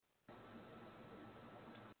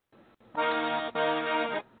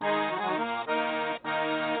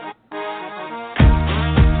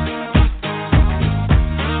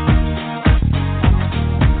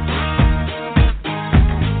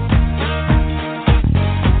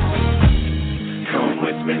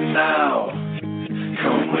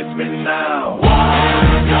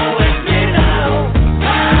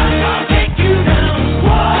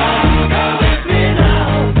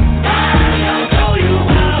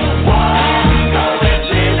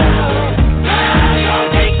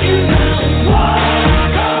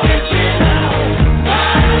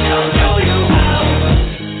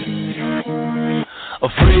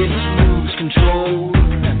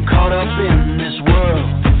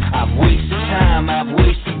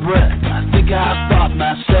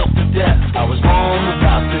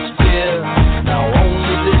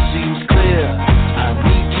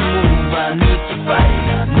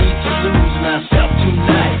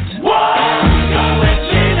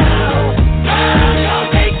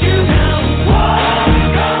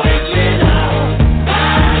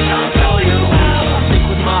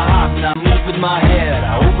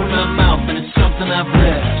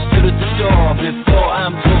before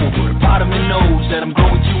I'm told. Part of me knows that I'm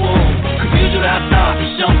growing too old. Confused what I thought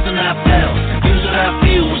with something I felt. Confused what I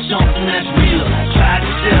feel with something that's real. I tried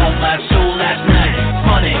to sell my soul last night.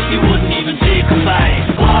 Funny, you wouldn't even take a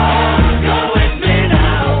bite. Walk, go with me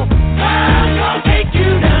now. I'm gonna take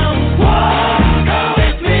you down. Walk, go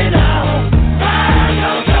with me now. I'm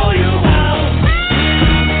gonna show you how.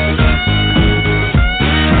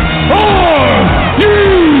 Are you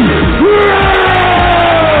ready?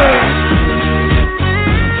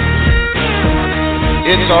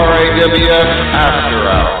 It's RAWF After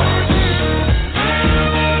Hours.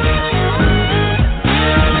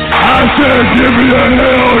 I said give me a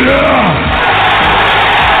hell yeah!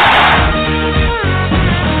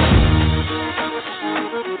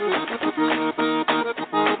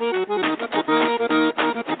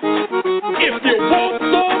 If you want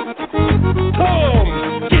some, come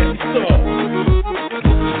get some.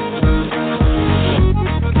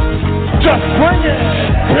 Just bring it,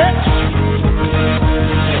 bitch.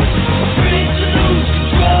 Free to lose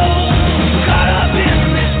control. Caught up in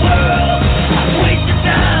this world. I've wasted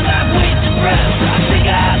time, I've wasted breath. I think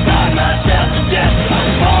I thought myself to death. I'm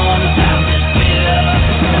falling without this fear.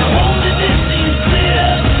 Now only this seems clear.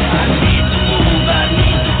 I need to move, I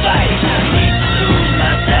need to fight. I need to lose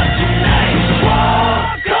myself tonight.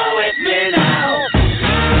 Walk, go with me now.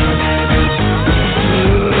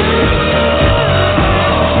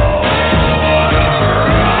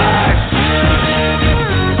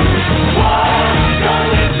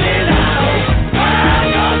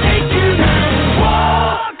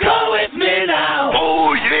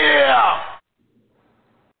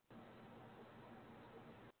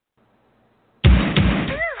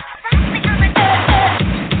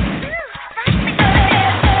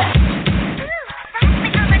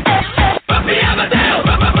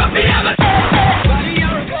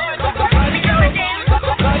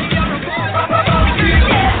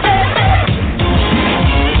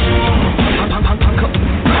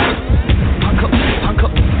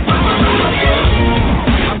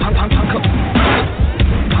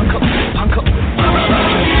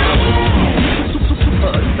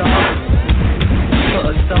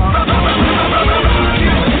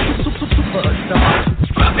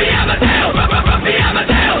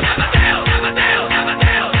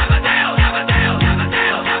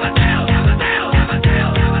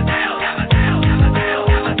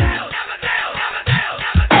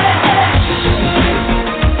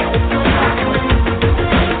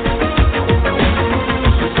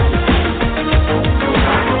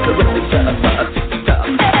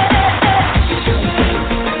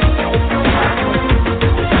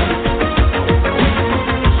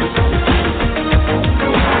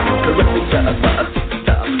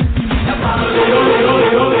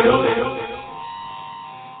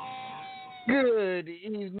 Good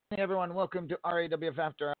evening, everyone. Welcome to RAWF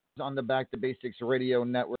After Hours on the Back to Basics Radio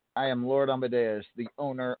Network. I am Lord Amadeus, the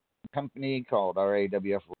owner of a company called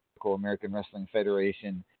RAWF, American Wrestling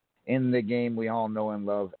Federation. In the game we all know and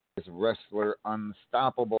love as Wrestler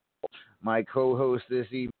Unstoppable. My co-host this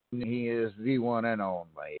evening, he is the one and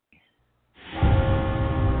only.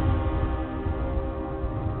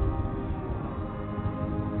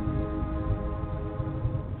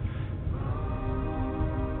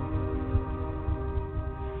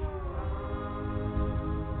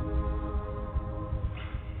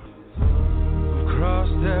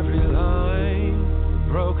 Crossed every line,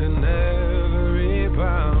 broken every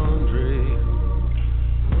boundary.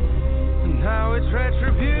 Now it's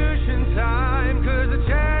retribution time, 'cause the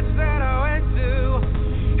church that I went to,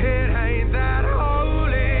 it ain't that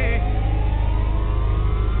holy.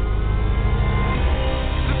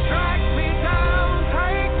 So strike me down,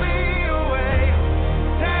 take me away,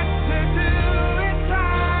 destined to, it's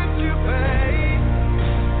time to pay.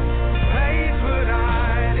 Pays what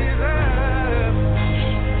I deserve.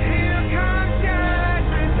 Here comes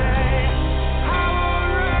judgment day. I will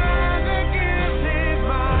run the gift is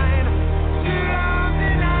mine. Too long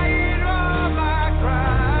denied all my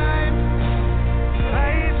crime.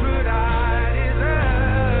 Pays what I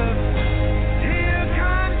deserve. Here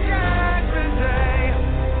comes judgment day.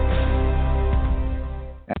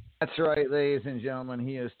 That's right, ladies and gentlemen.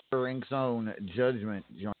 He is Turink's own Judgment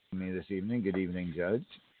joining me this evening. Good evening, Judge.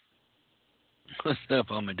 What's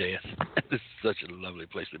up, Amadeus? This is such a lovely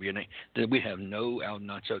place to be in. We have no El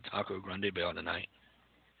Nacho Taco Grande Bell tonight.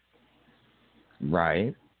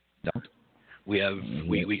 Right. Don't. We have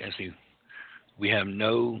we have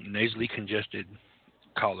no nasally congested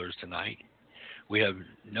callers tonight. We have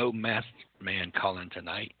no masked man calling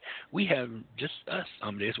tonight. We have just us,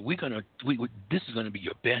 Amadeus. This is gonna be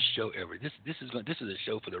your best show ever. This is a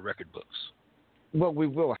show for the record books. Well, we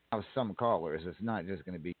will have some callers. It's not just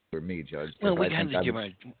going to be for me, Judge. Well, we got to give our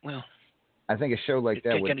I think a show like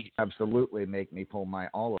that would gotta, absolutely make me pull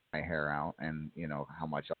all of my hair out, and how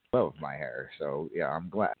much I love my hair. So yeah, I'm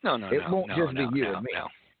glad. It won't just be you and me.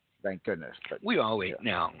 Thank goodness. But we always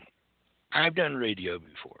now. I've done radio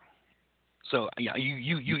before, so yeah,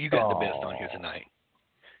 you got the best on here tonight.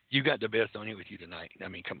 You got the best on here with you tonight. I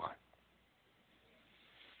mean, come on.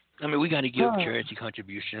 I mean, we got to give charity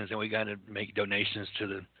contributions, and we got to make donations to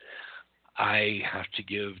the I have to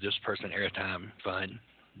give this person airtime fund.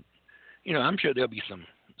 I'm sure there'll be some.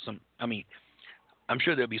 I mean, I'm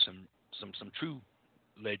sure there'll be some true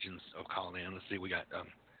legends will call in. Let's see, we got.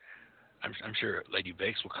 I'm sure Lady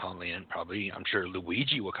Bakes will call in. Probably. I'm sure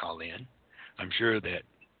Luigi will call in. I'm sure that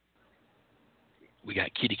we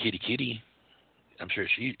got Kitty. I'm sure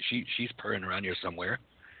she's purring around here somewhere.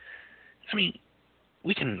 I mean,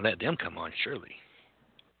 we can let them come on, surely.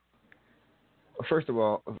 First of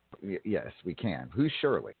all, yes, we can. Who's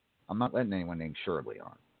Shirley? I'm not letting anyone named Shirley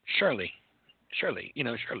on. Shirley. Shirley.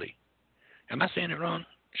 Am I saying it wrong?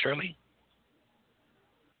 Shirley?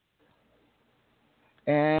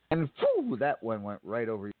 And that one went right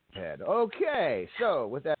over your head. Okay, so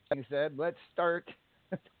with that being said, let's start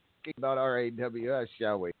talking about RAWF,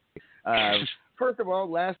 shall we? First of all,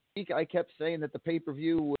 last week I kept saying that the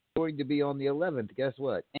pay-per-view was going to be on the 11th. Guess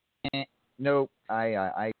what? Nope,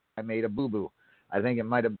 I made a boo-boo. I think it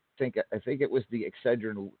might have. I think it was the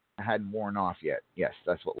Excedrin hadn't worn off yet. Yes,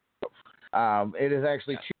 that's what. It is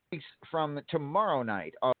actually 2 weeks from tomorrow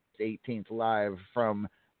night, August 18th, live from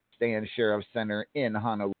Stan Sheriff Center in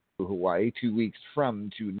Honolulu, Hawaii. 2 weeks from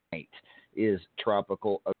tonight is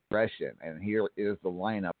Tropical Aggression, and here is the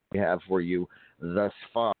lineup we have for you thus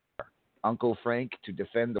far. Uncle Frank to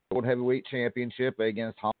defend the World Heavyweight Championship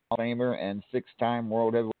against Hall of Famer and 6-time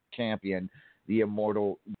World Heavyweight Champion, the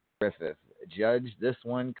Immortal Griffith. Judge, this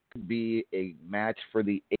one could be a match for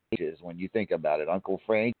the ages when you think about it. Uncle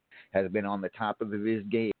Frank has been on the top of his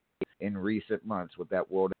game in recent months with that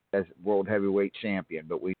World Heavyweight Champion,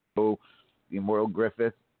 but we know the Immortal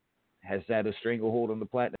Griffith has had a stranglehold on the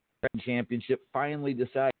Platinum Championship, finally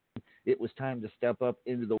decided it was time to step up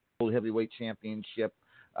into the World Heavyweight Championship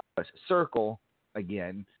circle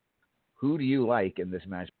again. Who do you like in this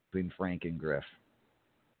match between Frank and Griff?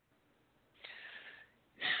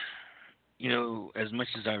 As much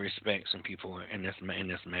as I respect some people in this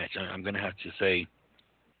match, I'm going to have to say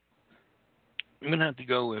I'm going to have to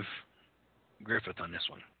go with Griffith on this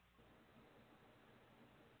one.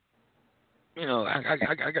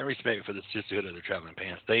 I got respect for the Sisterhood of the Traveling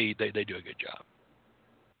Pants. They do a good job.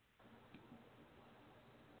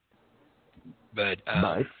 But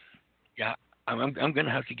yeah, I'm going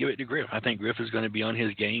to have to give it to Griff. I think Griff is going to be on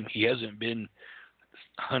his game. He hasn't been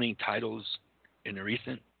hunting titles in the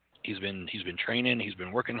recent. He's been training. He's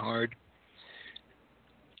been working hard.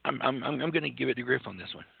 I'm going to give it to Griff on this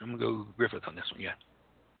one. I'm going to go Griffith on this one. Yeah.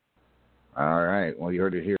 All right. Well, you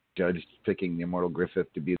heard it here. Judge picking the Immortal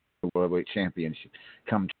Griffith to be the Worldwide Champion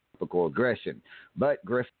come Tropical Aggression. But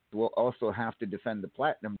Griffith will also have to defend the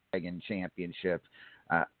Platinum Dragon Championship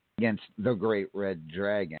against the Great Red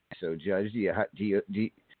Dragon. So, Judge,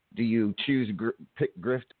 do you choose pick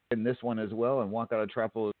Griff in this one as well and walk out of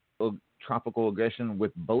Tropical Aggression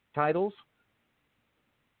with both titles?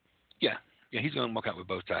 Yeah, he's going to walk out with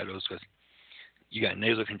both titles because you got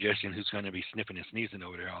nasal congestion who's going to be sniffing and sneezing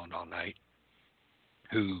over there all night,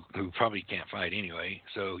 who probably can't fight anyway.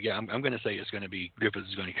 So, yeah, I'm going to say it's going to be Griffith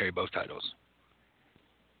is going to carry both titles.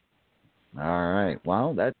 All right.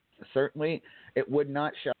 Well, that certainly, it would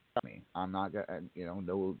not shock me. I'm not going to,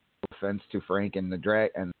 no offense to Frank and the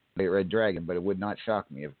Red Dragon, but it would not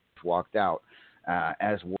shock me if he walked out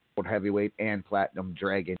as World Heavyweight and Platinum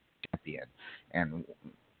Dragon Champion. And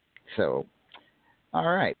so, all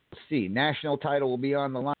right, let's see. National title will be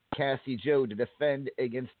on the line. Cassie Joe to defend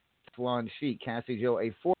against Flan Sheik. Cassie Joe,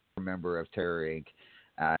 a former member of Terror Inc.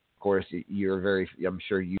 Of course, I'm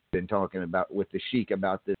sure you've been talking about with the Sheik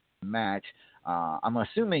about this match. I'm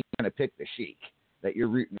assuming you're going to pick the Sheik, that you're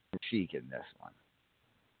rooting for Sheik in this one.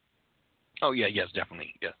 Oh, yeah, yes,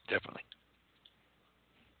 definitely. Yes, definitely.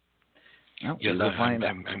 Well, yes, I'm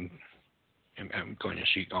going to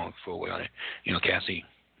Sheik on full way on it. Cassie.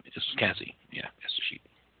 It's Cassie. Yeah, it's the Sheik.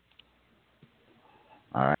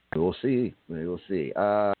 All right, we'll see. We will see.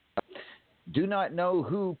 Do not know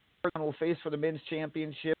who Paragon will face for the men's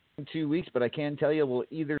championship in 2 weeks, but I can tell you it will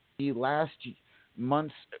either be last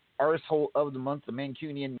month's Arsehole of the Month, the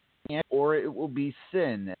Mancunian Man, or it will be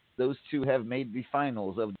Sin. Those two have made the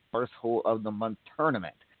finals of the Arsehole of the Month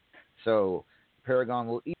tournament. So Paragon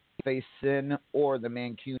will either face Sin or the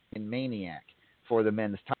Mancunian Maniac for the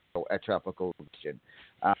men's title at Tropical Aggression.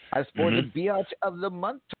 As for the Biatch of the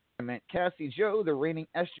Month tournament, Cassie Joe, the reigning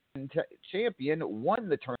estrogen champion, won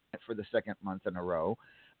the tournament for the second month in a row,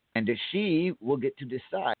 and she will get to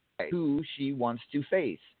decide who she wants to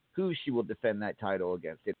face, who she will defend that title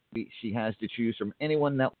against. She has to choose from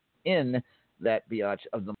anyone that was in that Biatch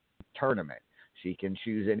of the Month tournament. She can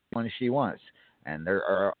choose anyone she wants, and there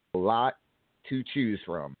are a lot to choose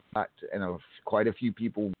from. Quite a few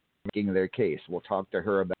people making their case. We'll talk to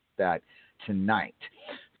her about that tonight.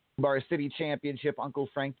 Bar City Championship, Uncle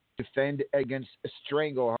Frank defend against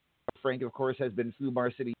Strangleheart. Frank, of course, has been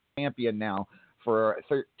Fubar City champion now for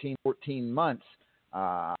 13, 14 months.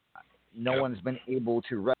 No one's been able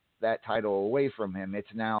to wrest that title away from him. It's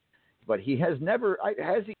now, but he has never,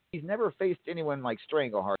 he's never faced anyone like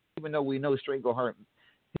Strangleheart, even though we know Strangleheart,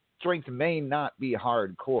 his strength may not be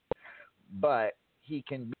hardcore, but he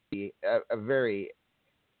can be a very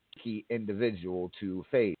key individual to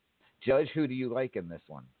face. Judge, who do you like in this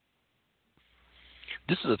one?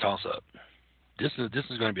 This is a toss-up. This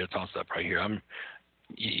is going to be a toss-up right here.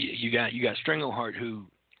 You got Strangleheart, who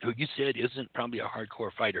you said isn't probably a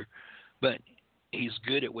hardcore fighter, but he's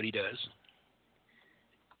good at what he does.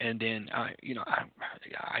 And then I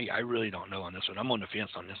really don't know on this one. I'm on the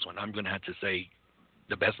fence on this one. I'm going to have to say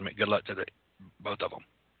the best. Good luck to both of them,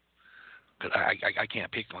 because I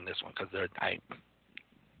can't pick on this one, because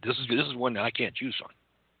this is one that I can't choose from.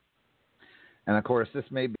 And of course, this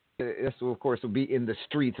will be in the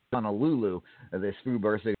streets of Honolulu, this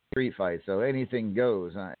Fubar City street fight. So anything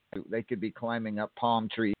goes. They could be climbing up palm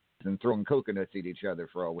trees and throwing coconuts at each other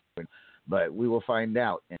for all we know. But we will find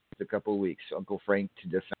out in just a couple of weeks. Uncle Frank to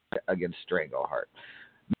defend against Strangleheart.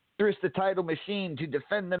 Here's the title machine to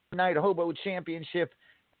defend the Midnight Hobo Championship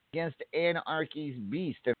against Anarchy's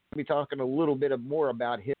Beast. And we'll be talking a little bit more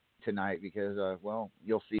about him tonight because,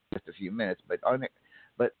 you'll see in just a few minutes. But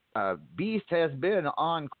Beast has been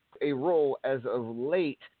on a roll as of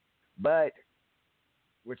late, but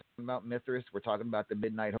we're talking about Mithras. We're talking about the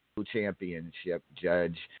Midnight Hobo Championship,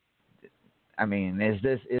 Judge. I mean,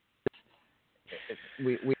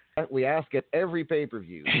 we ask at every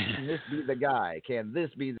pay-per-view, can this be the guy? Can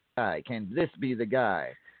this be the guy? Can this be the guy?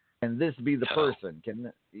 Can this be the person?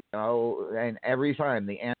 And every time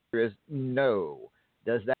the answer is no.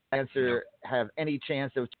 Does that answer have any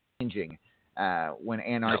chance of changing when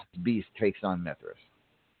Anarchy's Beast takes on Mithras?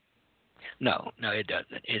 No, it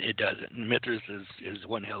doesn't. It doesn't. Mithras is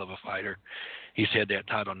one hell of a fighter. He's had that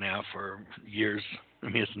title now for years. I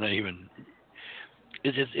mean, it's not even.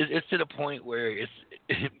 It's to the point where it's,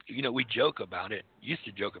 we joke about it. Used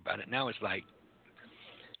to joke about it. Now it's like,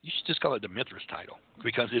 you should just call it the Mithras title,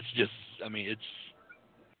 because it's just. I mean, it's.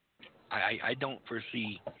 I don't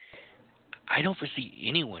foresee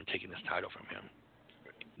anyone taking this title from him.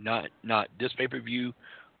 Not this pay-per-view.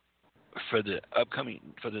 For the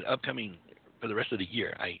rest of the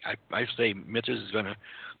year, I say Mithras is going to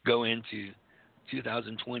go into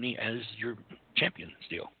 2020 as your champion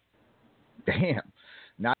still. Damn.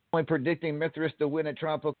 Not only predicting Mithras to win at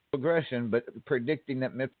Tropical Aggression, but predicting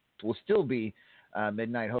that Mithras will still be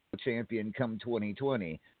Midnight Hobo champion come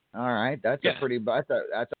 2020. All right, that's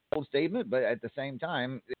a bold statement, but at the same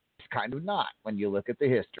time, it's kind of not when you look at the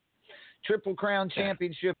history. Triple Crown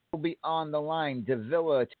Championship will be on the line.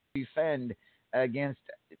 Davila to defend against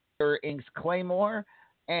Sir Inks Claymore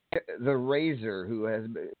and the Razor, who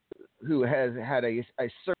has had a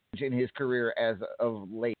surge in his career as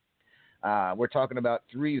of late. We're talking about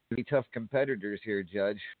three really tough competitors here,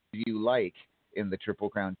 Judge. Who do you like in the Triple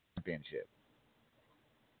Crown Championship?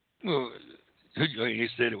 Well, you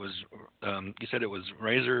said it was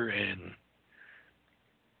Razor and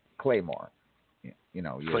Claymore.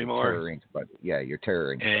 Your Claymore. Terror Inc. But your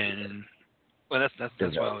Terror Inc. And that's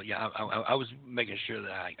why. Yeah, I was making sure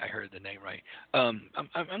that I heard the name right. I'm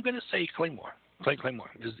going to say Claymore.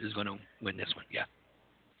 Claymore is going to win this one. Yeah.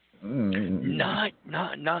 Mm. Not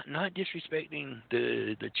disrespecting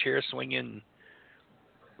the chair swinging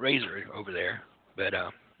Razor over there, but I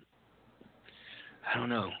don't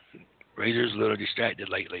know. Razor's a little distracted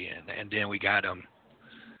lately, and then we got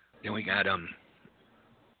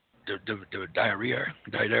the diarrhea.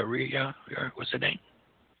 What's her name?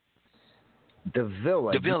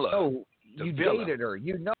 Davila. You Davila. dated her.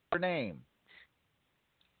 You know her name.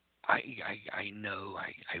 I know.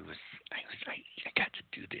 I got to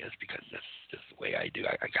do this because that's just the way I do.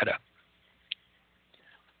 I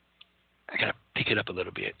gotta pick it up a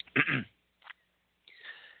little bit.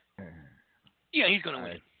 Yeah, he's gonna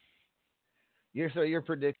win. You're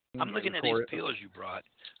predicting. I'm looking at these pills you brought.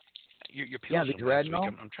 Your pills. Yeah, the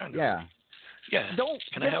Dreadnought. I'm trying to. Yeah.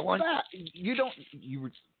 Can I have one? You don't.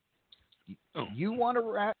 You want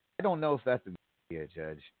to don't know if that's a good idea,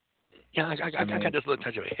 Judge. Yeah, I got this little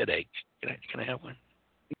touch of a headache. Can I have one?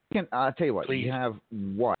 I'll tell you what. Please. You have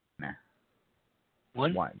one.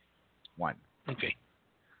 One? One. Okay.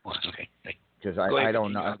 One. Okay. Because I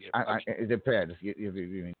don't know. It depends.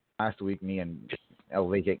 Last week, me and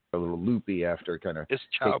LV get a little loopy after kind of. It's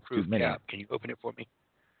childproof cap. Can you open it for me?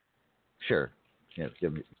 Sure. Yeah.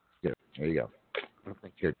 There you go. Oh,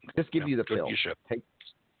 thank Here, just give you the pill.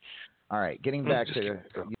 All right. Getting back to.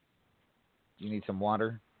 You need some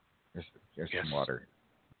water? Here's some water.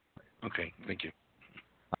 Okay. Thank you.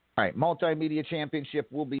 All right. Multimedia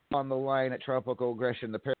Championship will be on the line at Tropical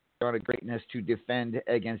Aggression. The Paragon of Greatness to defend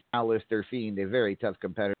against Alistair Fiend, a very tough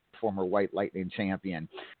competitor, former White Lightning champion.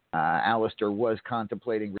 Alistair was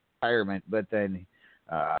contemplating retirement, but then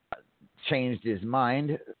changed his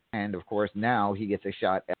mind. And, of course, now he gets a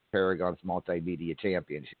shot at Paragon's Multimedia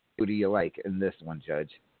Championship. Who do you like in this one,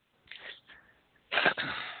 Judge?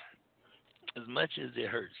 As much as it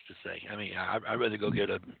hurts to say, I mean, I'd rather go get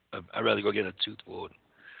a tooth pulled.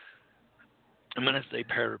 I'm gonna say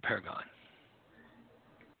Paragon.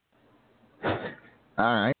 All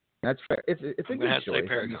right, that's fair. It's a good choice. Say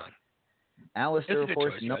Paragon. Alistair, of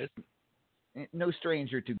course, choice, no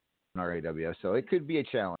stranger to RAWF, so it could be a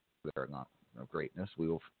challenge for Paragon of Greatness. We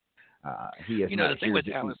will. He is. The thing with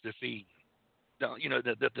Alistair Fiend.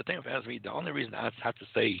 The thing with Alistair, the only reason I have to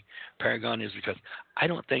say Paragon is because I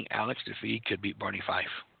don't think Alex DeFee could beat Barney Fife.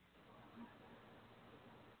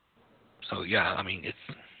 So yeah, I mean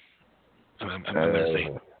I'm going to say.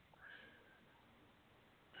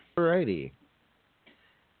 Alrighty.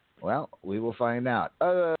 Well, we will find out.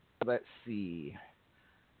 Let's see.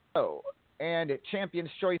 Oh, and at Champions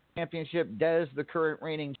Choice Championship, Dez, the current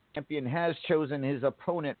reigning champion, has chosen his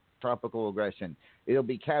opponent. Tropical Aggression. It'll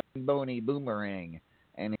be Captain Boney Boomerang,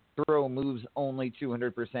 and a throw moves only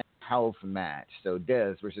 200% health match. So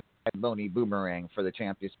Dez versus Captain Boney Boomerang for the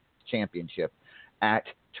championship at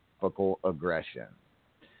Tropical Aggression.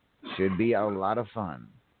 Should be a lot of fun.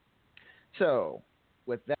 So,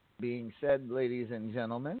 with that being said, ladies and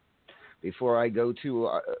gentlemen, before I go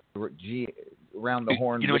to round the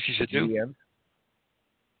horn, you know what you should do?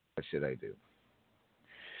 What should I do?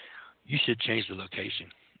 You should change the location.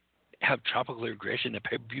 Have Tropical Aggression, the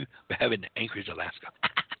pay-per-view, but have it in Anchorage, Alaska.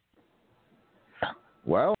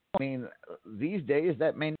 Well, I mean, these days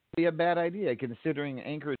that may not be a bad idea, considering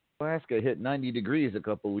Anchorage, Alaska hit 90 degrees a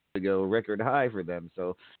couple weeks ago, record high for them.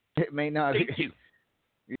 So it may not. Thank you.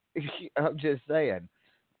 I'm just saying.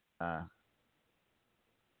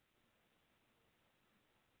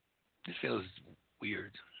 This feels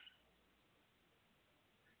weird.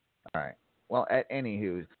 All right. Well, at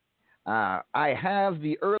anywho, I have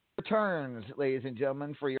the early returns, ladies and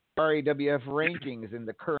gentlemen, for your RAWF rankings in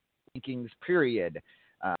the current rankings period.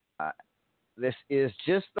 This is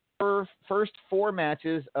just the first 4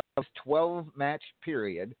 matches of 12-match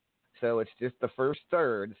period, so it's just the first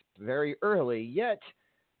third. It's very early, yet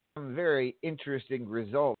some very interesting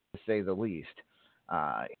results, to say the least,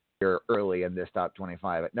 here early in this top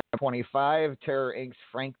 25. At number 25, Terror Inc.'s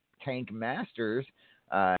Frank Tank Masters,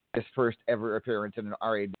 his first ever appearance in an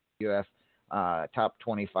RAWF top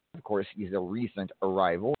 25. Of course, he's a recent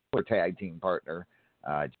arrival, or tag team partner,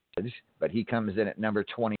 Judge, but he comes in at number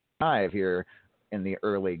 25 here in the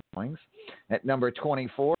early goings. At number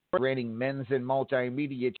 24, reigning men's and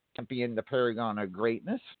multimedia champion, the Paragon of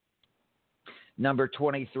Greatness. Number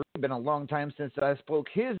 23, been a long time since I spoke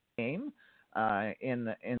his name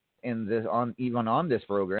in this on this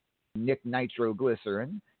program. Nick Nitro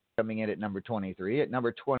Glycerin coming in at number 23. At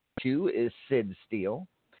number 22 is Sid Steele.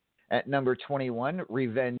 At number 21,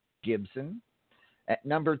 Revenge Gibson. At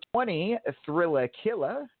number 20, Thrilla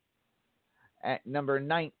Killa. At number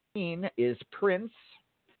 19 is Prince.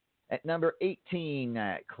 At number 18,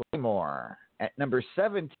 Claymore. At number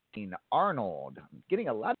 17, Arnold. I'm getting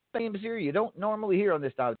a lot of names here you don't normally hear on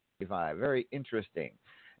this top 25. Very interesting.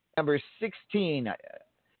 Number 16,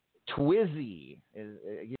 Twizzy, as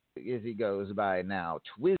he goes by now.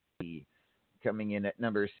 Twizzy coming in at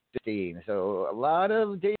number 16. So a lot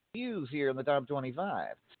of debuts here in the top 25.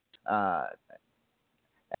 At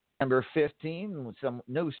number 15,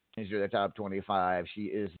 no stranger to the top 25. She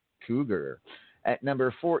is Cougar. At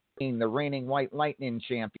number 14, the reigning White Lightning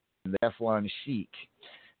champion, the Teflon Sheik.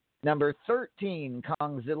 Number 13,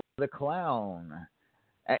 Kongzilla the Clown.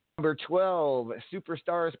 At number 12,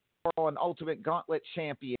 Superstars Pearl and Ultimate Gauntlet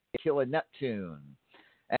champion, Killa Neptune.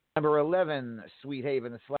 At number 11, Sweet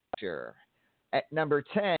Haven Slasher. At number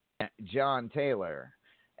 10, John Taylor.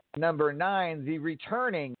 At number 9, the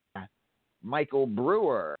returning Michael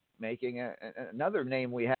Brewer, making another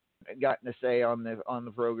name we have gotten to say on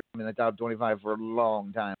the program in the top 25 for a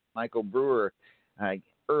long time. Michael Brewer,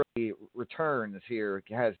 early returns here,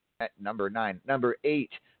 has at number 9. Number 8,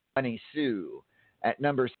 Bunny Sue. At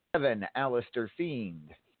number 7, Alistair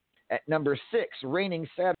Fiend. At number 6, reigning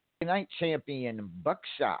Saturday Night Champion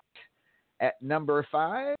Buckshot. At number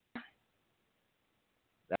 5, that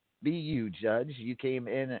would be you, Judge. You came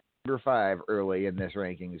in at number 5 early in this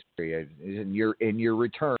rankings period. In your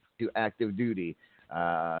return to active duty,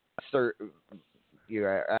 sir, you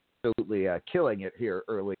are absolutely killing it here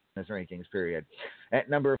early in this rankings period. At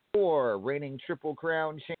number 4, reigning Triple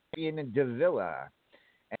Crown Champion Davila.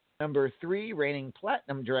 At number 3, reigning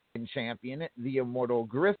Platinum Dragon Champion The Immortal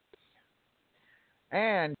Griffin.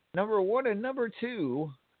 And number 1 and number 2,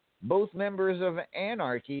 both members of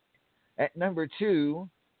Anarchy. At number 2,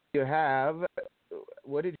 you have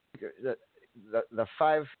the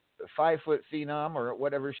 5-foot phenom or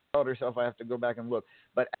whatever she called herself. I have to go back and look.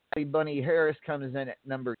 But Allie Bunny Harris comes in at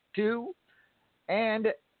number 2, and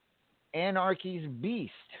Anarchy's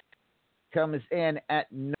Beast comes in at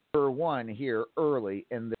number 1 here early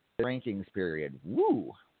in the rankings period.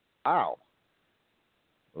 Woo! Wow.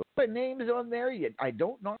 What names on there? I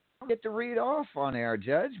don't know. I get to read off on air,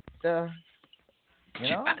 Judge. But,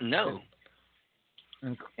 no.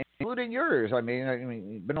 Including yours. I mean,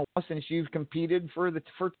 it's been a while since you've competed for the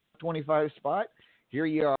 25 spot. Here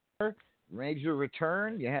you are, made your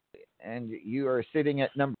return, and you are sitting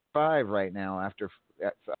at number 5 right now after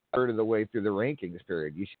a third of the way through the rankings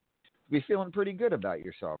period. You should be feeling pretty good about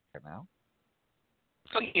yourself right now.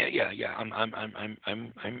 Oh yeah. I'm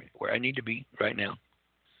where I need to be right now.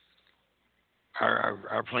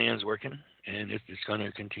 Our plan's working, and it's going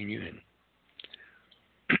to continue. And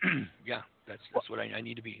yeah, that's what I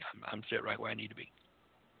need to be. I'm set right where I need to be.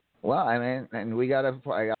 Well, I mean, and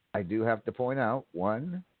I do have to point out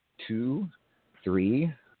 1, 2,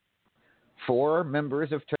 3, 4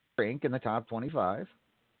 members of Rank in the top 25.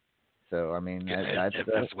 So I mean, that's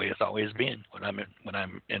the way it's always been when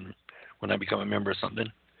I become a member of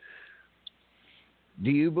something. Do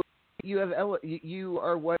you believe you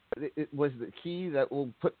are what was the key that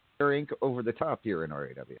will put Rank over the top here in RAW?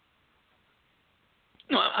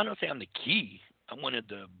 No, I don't say I'm the key. I'm one of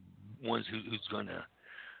the ones who's gonna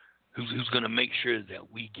make sure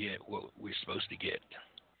that we get what we're supposed to get.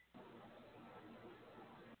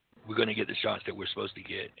 We're gonna get the shots that we're supposed to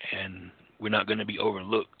get, and we're not gonna be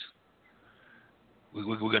overlooked.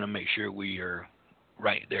 We're gonna make sure we are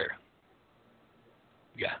right there.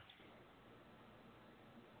 Yeah.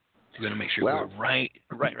 We're gonna make sure we're right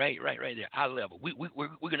there, eye level.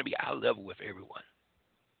 We're gonna be eye level with everyone.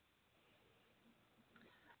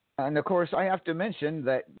 And of course, I have to mention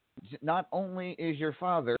that not only is your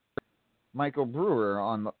father, Michael Brewer,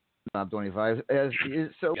 on the top 25, is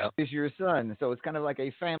your son. So it's kind of like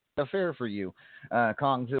a family affair for you.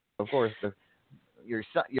 Kong, of course, your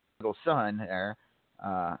little son there.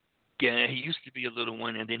 Yeah, he used to be a little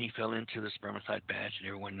one, and then he fell into the spermicide batch, and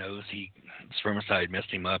everyone knows spermicide messed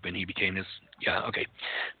him up, and he became this. Yeah, okay.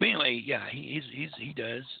 But anyway, yeah, he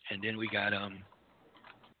does, and then we got and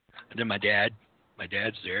then my dad's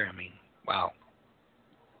there. I mean, wow.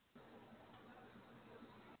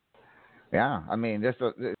 Yeah, I mean,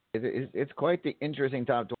 it's quite the interesting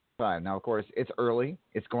top 25. Now, of course, it's early.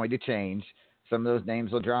 It's going to change. Some of those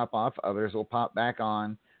names will drop off. Others will pop back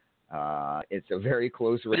on. It's a very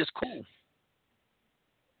close race. But it's cool.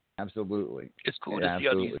 Absolutely. It's cool to see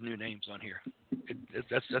all these new names on here.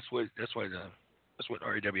 That's what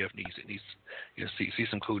RAWF needs. It needs see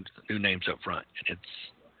some cool new names up front, and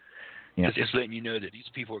it's letting you know that these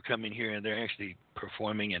people are coming here and they're actually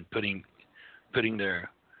performing and putting their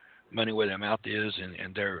money where their mouth is,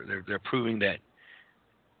 and they're proving that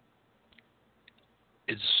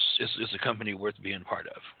it's a company worth being part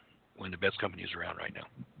of. One of the best companies around right now.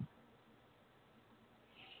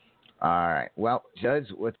 All right. Well, Judge,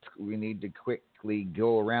 we need to quickly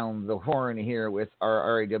go around the horn here with our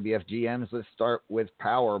RAWF GMs. Let's start with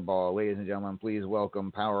Powerball. Ladies and gentlemen, please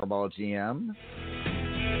welcome Powerball GM.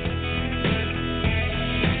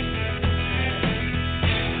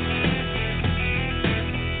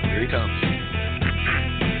 Here he comes.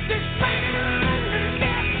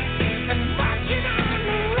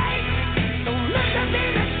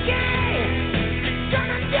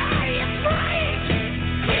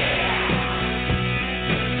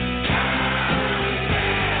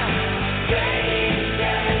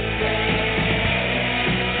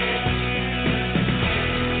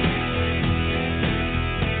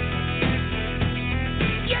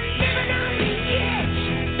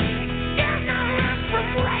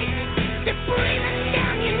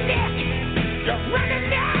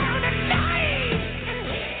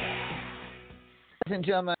 and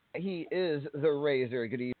gentlemen, he is the Razor.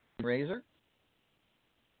 Good evening, Razor.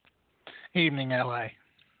 Evening, LA.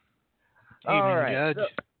 All Evening, right. Judge.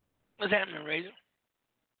 What's happening, Razor?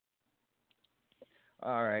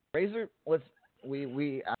 All right, Razor.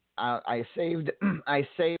 I saved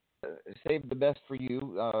saved the best for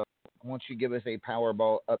you. Once you give us a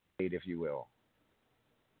Powerball update, if you will.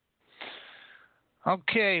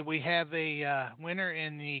 Okay, we have a winner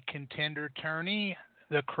in the contender tourney.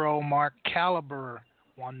 The Crow Mark Caliber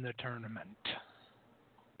won the tournament.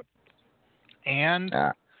 And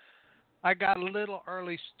I got a little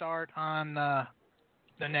early start on the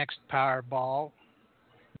next Powerball.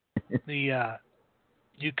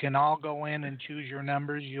 You can all go in and choose your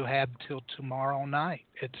numbers. You have till tomorrow night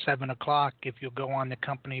at 7 o'clock. If you'll go on the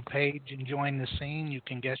company page and join the scene, you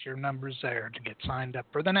can guess your numbers there to get signed up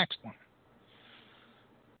for the next one.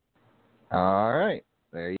 All right.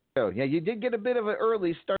 There you go. Yeah, you did get a bit of an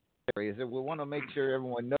early start there. We want to make sure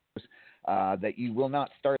everyone knows that you will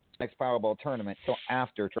not start the next Powerball tournament until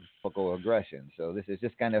after Tropical Aggression. So this is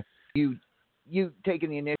just kind of you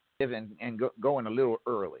taking the initiative and going a little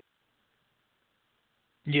early.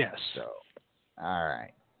 Yes. So, all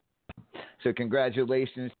right. So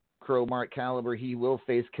congratulations, Crow Mark Caliber. He will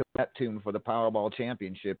face Kill Neptune for the Powerball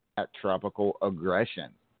Championship at Tropical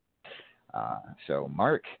Aggression. So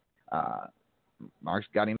Mark's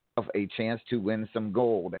got himself a chance to win some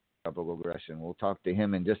gold at Tropical Aggression. We'll talk to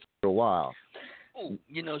him in just a little while. Oh,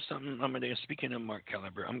 you know something, Amadeus? Speaking of Mark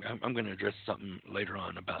Caliber, I'm going to address something later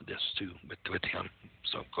on about this too with him.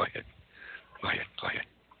 So go ahead.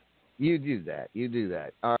 You do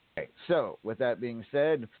that. All right. So, with that being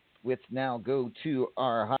said, let's now go to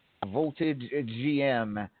our high voltage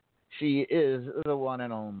GM. She is the one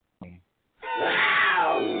and only.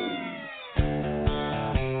 Wow.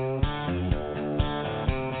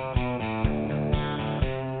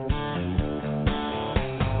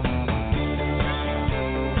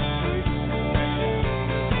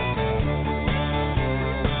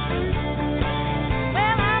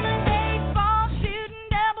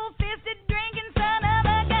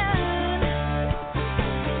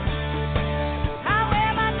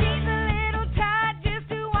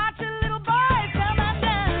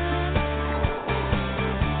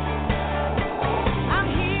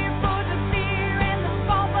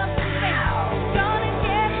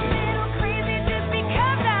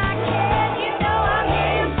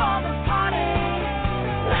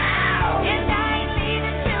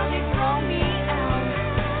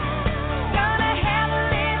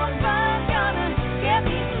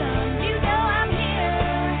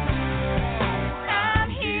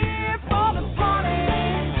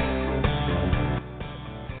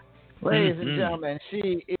 Ladies and gentlemen,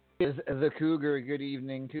 she is the Cougar. Good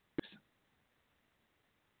evening, Cougars.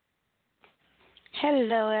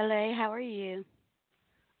 Hello, LA. How are you?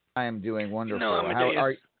 I am doing wonderful.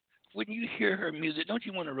 Amadeus, when you hear her music, don't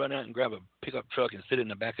you want to run out and grab a pickup truck and sit in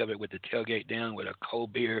the back of it with the tailgate down with a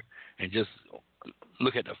cold beer and just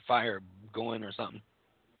look at the fire going or something?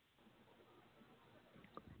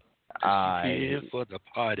 Here for the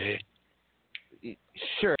party.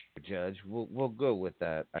 Sure, Judge. We'll go with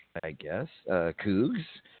that, I guess. Cougs,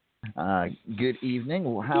 good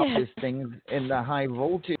evening. How is things in the high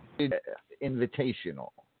voltage invitational?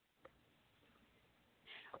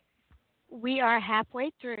 We are halfway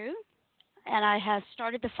through, and I have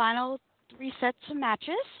started the final 3 sets of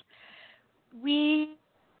matches.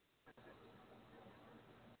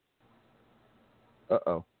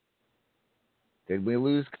 Uh-oh. Did we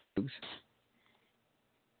lose Cougs?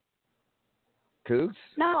 Cougs?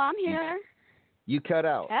 No, I'm here. You cut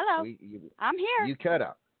out. Hello. I'm here. You cut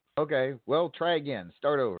out. Okay. Well, try again.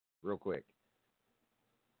 Start over real quick.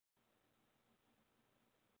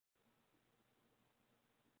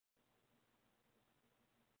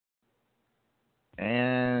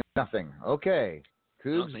 And nothing. Okay.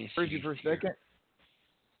 Cougs, heard you for a second.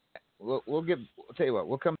 I'll tell you what,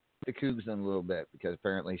 we'll come to Cougs in a little bit because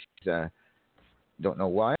apparently she's, don't know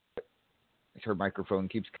why, but her microphone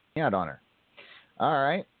keeps coming out on her. All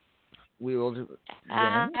right. We will do.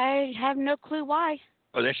 I have no clue why.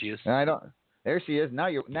 Oh, there she is. There she is. Now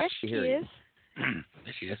you there she is.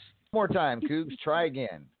 There she is. One more time, Cougs. Try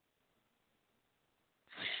again.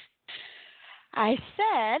 I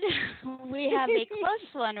said we have a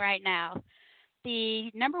close one right now.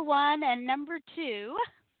 The number 1 and number 2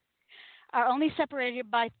 are only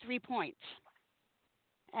separated by 3 points.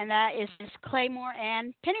 And that is Claymore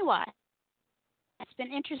and Pennywise. It's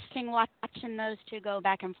been interesting watching those two go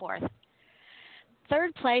back and forth.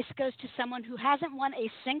 Third place goes to someone who hasn't won a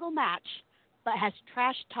single match, but has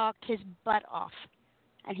trash-talked his butt off.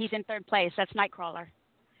 And he's in third place. That's Nightcrawler.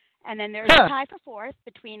 And then there's a tie for fourth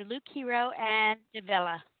between Luke Hero and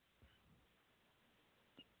Davila.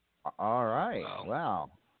 All right.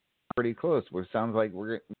 Wow. Pretty close. Well, sounds like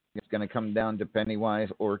it's going to come down to Pennywise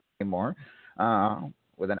or Claymore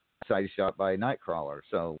with an outside shot by Nightcrawler.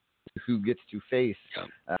 So who gets to face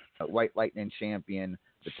White Lightning champion,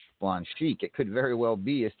 the Blonde Sheik? It could very well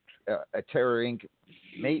be a Terror Inc.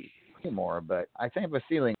 mate Claymore, but I think I have a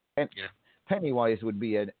feeling Pennywise would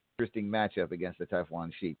be an interesting matchup against the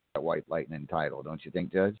Teflon Sheik, that White Lightning title. Don't you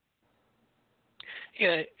think, Judge?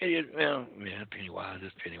 Yeah, it is. Well, yeah, Pennywise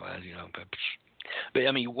is Pennywise, but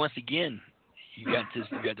I mean, once again, you got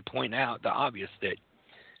to point out the obvious that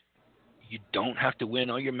you don't have to win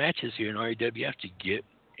all your matches here in RAWF to get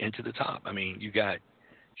into the top. I mean,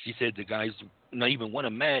 she said the guy's not even won a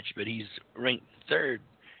match, but he's ranked third,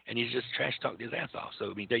 and he's just trash talked his ass off.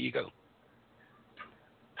 So I mean, there you go.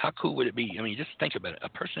 How cool would it be? I mean, just think about it. A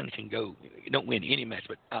person can don't win any match,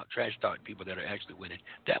 but out trash talk people that are actually winning.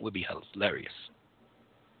 That would be hilarious.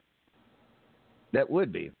 That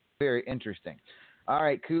would be very interesting. All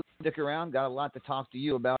right, Coop, stick around. Got a lot to talk to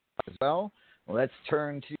you about as well. Let's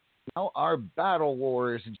turn to now our Battle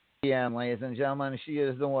Wars GM, ladies and gentlemen. She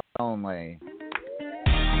is the one and only.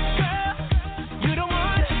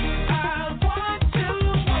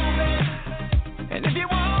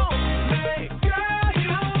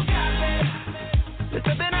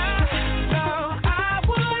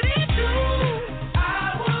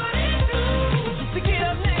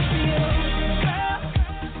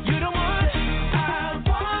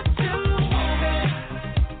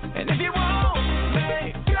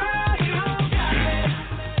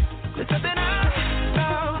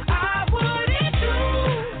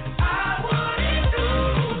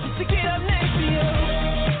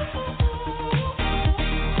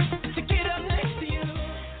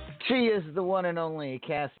 She is the one and only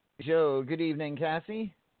Cassie Joe. Good evening,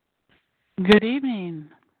 Cassie. Good evening.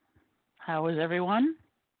 How is everyone?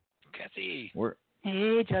 Cassie.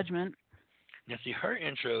 Hey, Judgment. Now, see, her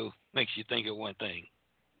intro makes you think of one thing.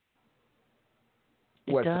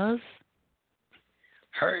 It does?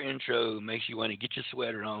 Her intro makes you want to get your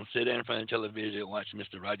sweater on, sit down in front of the television, and watch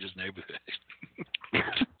Mr. Rogers' Neighborhood.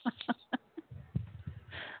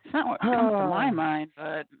 It's not what comes to my mind,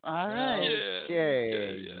 but all right.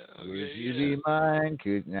 Okay. Would you be mine?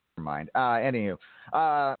 Never mind. Anywho,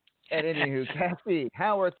 Cassie,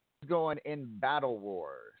 how are things going in Battle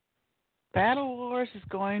Wars? Battle Wars is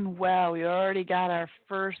going well. We already got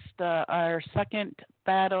our second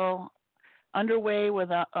battle underway with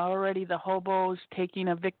already the Hobos taking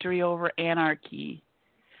a victory over Anarchy,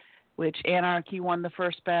 which Anarchy won the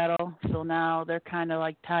first battle, so now they're kind of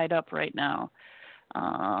like tied up right now.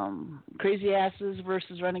 Crazy Asses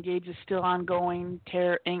versus Renegades is still ongoing.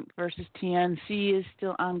 Terror Inc. versus TNC is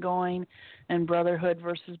still ongoing, and Brotherhood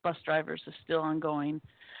versus Bus Drivers is still ongoing.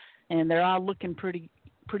 And they're all looking pretty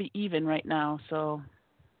even right now. So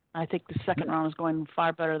I think the second round is going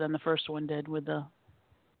far better than the first one did with the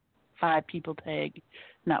 5 people tag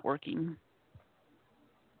not working.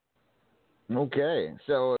 Okay,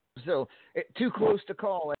 so too close to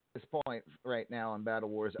call at this point right now in Battle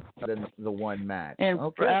Wars other than the one match. And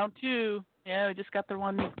round 2, we just got the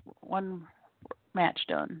one match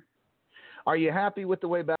done. Are you happy with the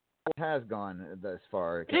way Battle Wars has gone thus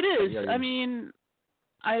far? It is. I mean,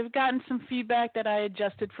 I've gotten some feedback that I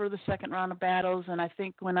adjusted for the second round of battles, and I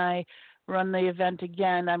think when I run the event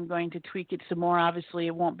again, I'm going to tweak it some more. Obviously,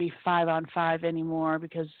 it won't be 5-on-5 anymore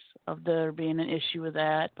because of there being an issue with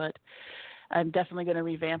that, but I'm definitely going to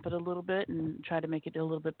revamp it a little bit and try to make it a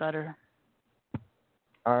little bit better.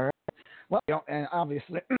 All right. Well, and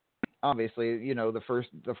obviously, the first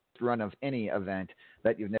run of any event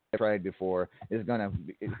that you've never tried before is going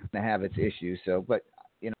to have its issues. So, but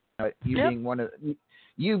being one of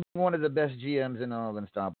the best GMs in all of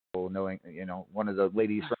Unstoppable, knowing one of the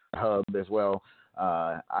ladies from the hub as well,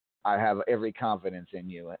 I have every confidence in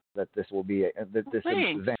you that this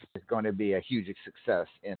event is going to be a huge success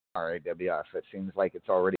in RAWF. It seems like it's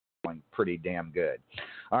already going pretty damn good.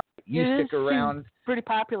 All right, stick around. Pretty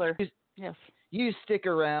popular. Yes. You stick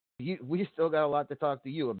around. We still got a lot to talk to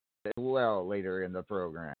you about as well later in the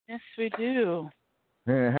program. Yes, we do.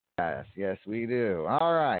 Yes, we do.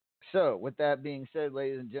 All right. So, with that being said,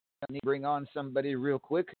 ladies and gentlemen, I need to bring on somebody real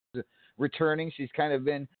quick who's returning. She's kind of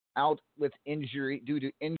been out with due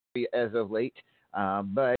to injury as of late,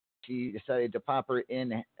 but she decided to pop her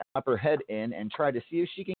head in and try to see if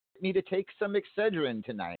she can get me to take some Excedrin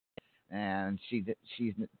tonight. And she's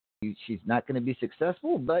not going to be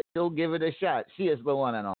successful, but she'll give it a shot. She is the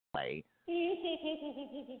one and only.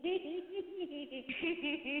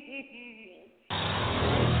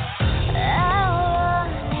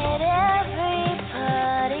 I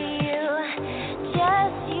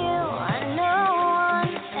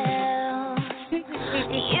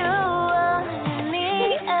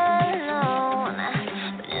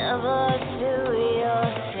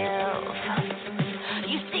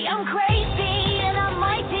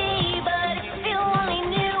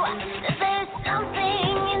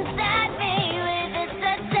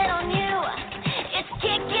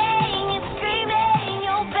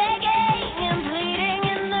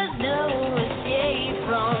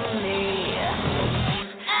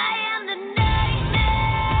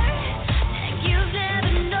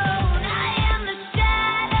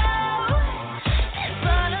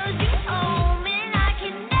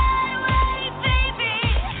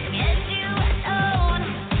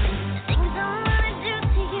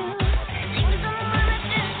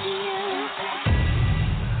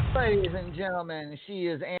Ladies and gentlemen, she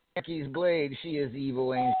is Anarchy's Blade. She is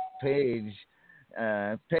Evil Angel Paige.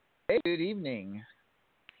 Paige, good evening.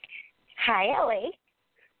 Hi, Ellie.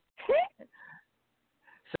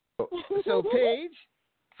 So Paige,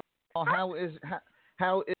 how is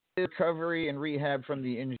recovery and rehab from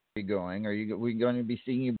the injury going? Are we going to be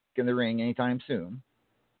seeing you back in the ring anytime soon?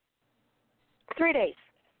 3 days.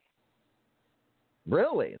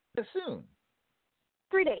 Really? That soon?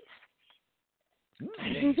 3 days.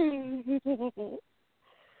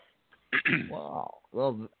 Wow.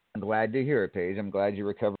 Well, I'm glad to hear it, Paige. I'm glad your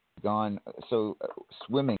recovery has gone so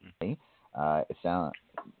swimmingly.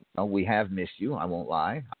 We have missed you. I won't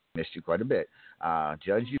lie. I missed you quite a bit.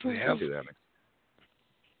 Judge, you have to, haven't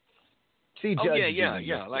you? See, Judge.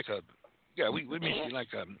 We miss you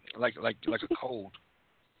like a cold.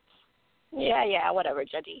 Yeah, whatever,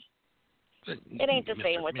 Judgy. It ain't the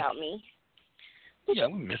same without me. Yeah,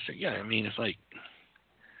 we miss it. Yeah, I mean, it's like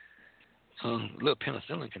a little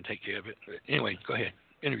penicillin can take care of it. But anyway, go ahead.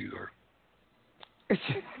 Interview her.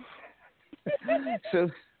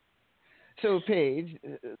 So Paige,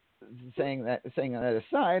 saying that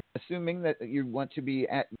aside, assuming that you want to be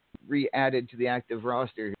re-added to the active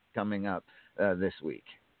roster coming up this week.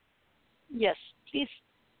 Yes, please.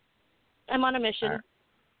 I'm on a mission.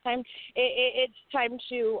 Right. It's time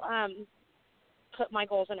to put my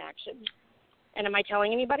goals in action. And am I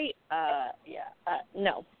telling anybody?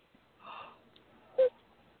 No.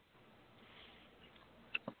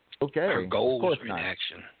 Okay. Her goals are in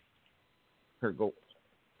action. Her goal.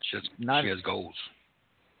 She has goals.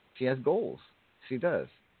 She has goals. She does.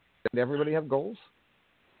 Doesn't everybody have goals?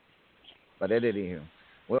 But anywho,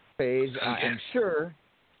 well, Paige, I'm sure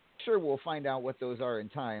we'll find out what those are in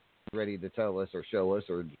time. Ready to tell us or show us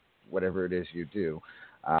or whatever it is you do.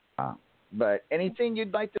 But anything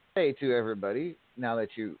you'd like to say to everybody now that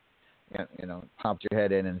you popped your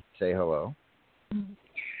head in and say hello?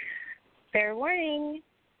 Fair warning.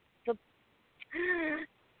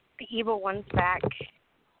 The evil one's back.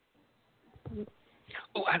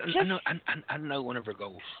 Oh, I know one of her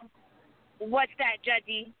goals. What's that,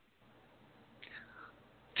 Judgy?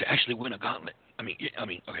 To actually win a gauntlet.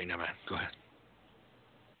 Okay, never mind. Go ahead.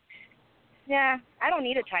 Yeah, I don't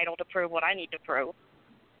need a title to prove what I need to prove.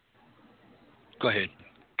 Go ahead.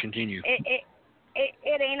 Continue. It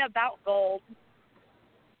ain't about gold.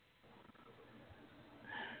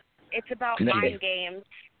 It's about mind games.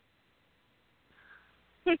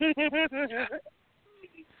 There's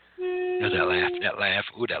that laugh.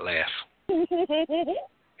 Ooh, that laugh.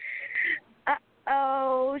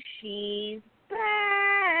 Uh-oh, she's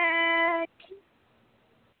back.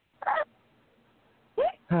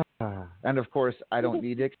 And of course, I don't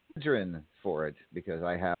need Excedrin for it because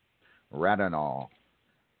I have Radinol,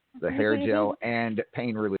 the hair gel, and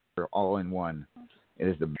pain reliever all in one. It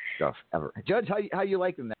is the best stuff ever. Judge, how you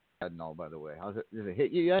liking that Radinol, by the way? Does it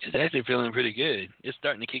hit you yet? It's actually feeling pretty good. It's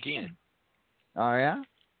starting to kick in. Oh yeah.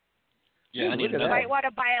 Yeah, I need You might want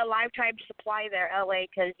to buy a lifetime supply there, LA,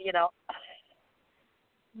 because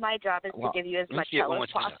my job is to give you as much help as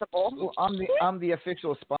possible. Well, I'm the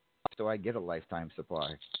official sponsor, so I get a lifetime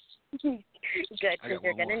supply. Good, because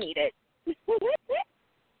you're going to need it.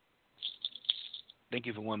 Thank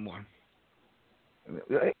you for one more.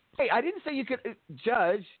 Hey, I didn't say you could,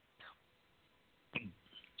 Judge.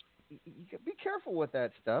 Be careful with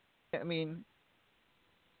that stuff. I mean,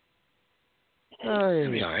 it'll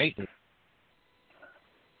be all right.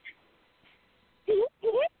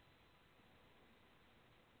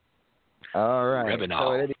 All right.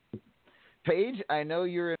 So, Paige, I know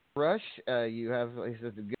you're in a rush. You have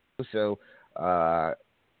places to go, so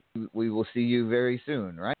we will see you very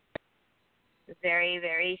soon, right? Very,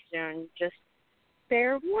 very soon. Just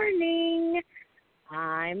fair warning.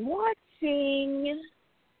 I'm watching.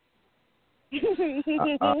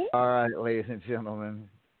 All right, ladies and gentlemen.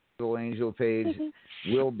 Little Angel Paige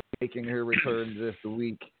will be making her return this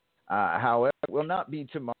week. However, it will not be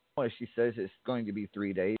tomorrow. As she says, it's going to be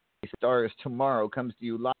 3 days. Stars Tomorrow comes to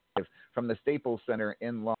you live from the Staples Center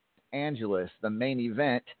in Los Angeles. The main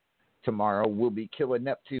event tomorrow will be Killer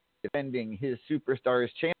Neptune defending his Superstars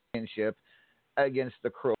Championship against the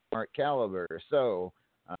Crow Mark Caliber. So,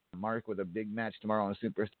 Mark with a big match tomorrow on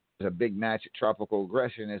Superstars, a big match at Tropical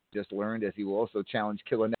Aggression, as just learned, as he will also challenge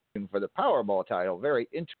Killer Neptune for the Powerball title. Very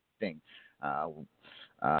interesting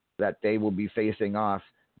that they will be facing off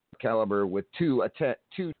Caliber with two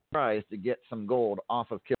tries to get some gold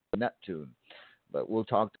off of Killer Neptune. But we'll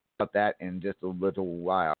talk about that in just a little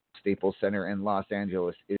while. Staples Center in Los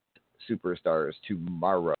Angeles is Superstars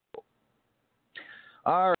tomorrow.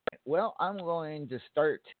 All right. Well, I'm going to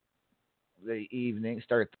start the evening,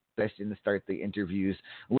 start the session, start the interviews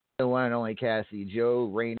with the one and only Cassie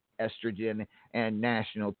Joe, reigning estrogen and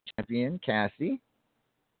national champion. Cassie.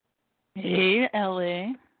 Hey,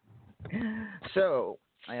 LA. So,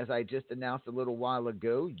 as I just announced a little while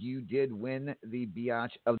ago, you did win the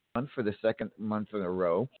Biatch of the Month for the second month in a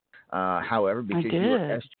row. However, because you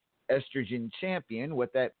were estrogen champion,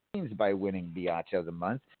 what that means by winning Biatch of the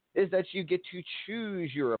Month is that you get to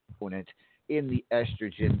choose your opponent in the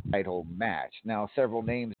estrogen title match. Now, several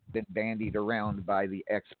names have been bandied around by the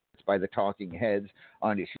experts, by the talking heads,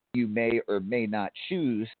 on who you may or may not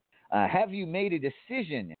choose. Have you made a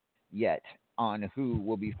decision yet on who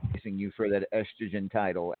will be facing you for that estrogen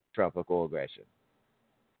title at Tropical Aggression?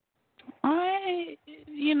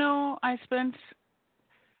 I spent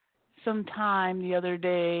some time the other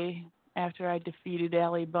day after I defeated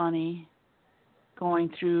Allie Bunny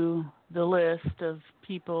going through the list of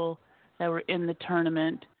people that were in the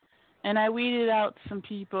tournament, and I weeded out some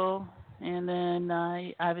people, and then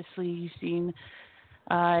obviously you've seen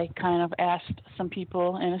I kind of asked some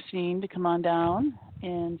people in a scene to come on down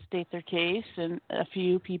and state their case, and a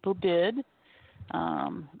few people did.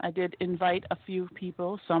 I did invite a few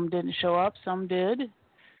people. Some didn't show up, some did.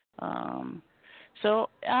 So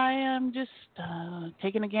I am just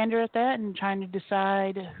taking a gander at that and trying to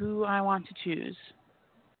decide who I want to choose.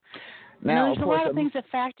 Now, there's a lot of things that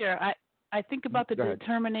factor. I think about the Go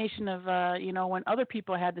determination of, when other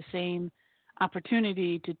people had the same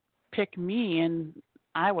opportunity to pick me and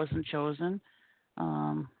I wasn't chosen.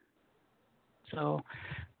 So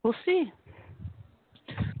we'll see.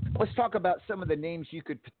 Let's talk about some of the names you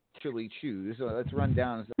could potentially choose. Let's run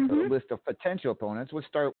down a list of potential opponents. Let's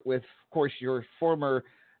start with, of course, your former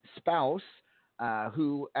spouse,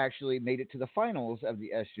 who actually made it to the finals of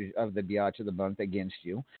the Biatch of the Month against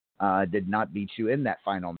you. Did not beat you in that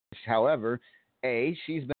final match. However,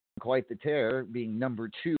 she's been quite the tear, being number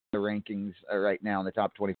 2 in the rankings right now in the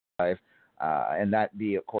top 25, and that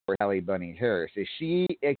be, of course, Allie Bunny Harris. Is she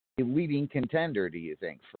a leading contender, do you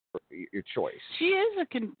think, for your choice? She is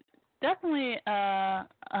definitely a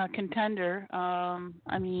contender.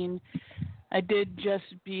 I mean, I did just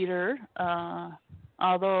beat her,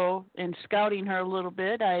 although in scouting her a little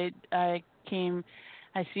bit, I seem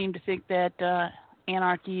to think that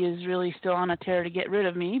Anarchy is really still on a tear to get rid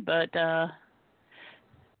of me, but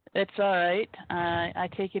it's all right. I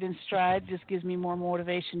take it in stride. Just gives me more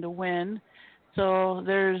motivation to win. So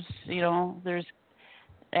there's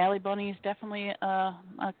Allie Bunny is definitely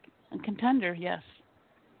a contender. Yes.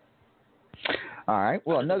 All right.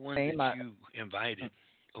 Well, another name that you invited.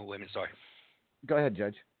 Oh, wait a minute. Sorry. Go ahead,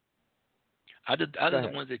 Judge. Out of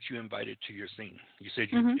the ones that you invited to your scene, you said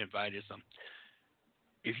you invited some.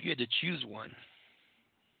 If you had to choose one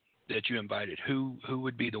that you invited, who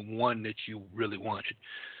would be the one that you really wanted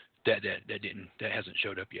that hasn't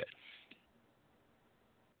showed up yet?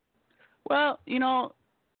 Well,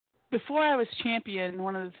 before I was champion,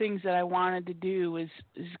 one of the things that I wanted to do is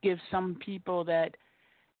give some people that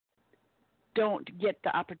don't get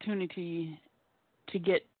the opportunity to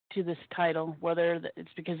get to this title, whether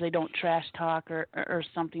it's because they don't trash talk or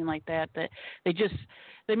something like that, that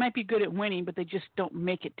they might be good at winning, but they just don't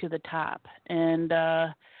make it to the top. And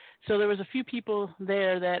so there was a few people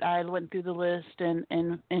there that I went through the list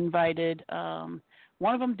and invited.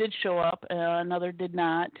 One of them did show up, another did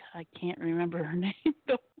not. I can't remember her name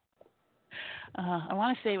though. I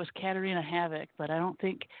want to say it was Katarina Havoc, but I don't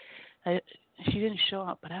think she didn't show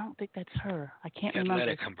up. But I don't think that's her. I can't remember.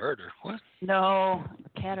 Catalytic converter. What? No,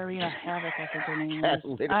 Katarina Havoc. I think her name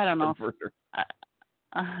is. I don't know.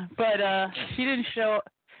 But she didn't show.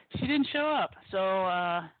 She didn't show up. So.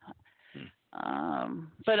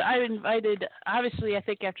 But I invited. Obviously, I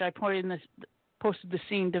think after I posted the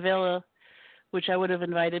scene, Davila, which I would have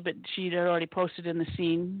invited, but she'd already posted in the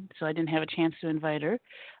scene, so I didn't have a chance to invite her.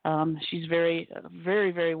 She's very,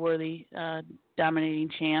 very, very worthy dominating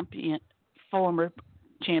champion, former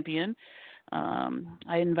champion.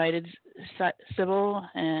 I invited Sybil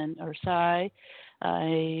or Sai.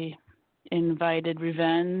 I invited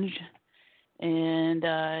Revenge, and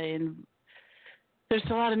there's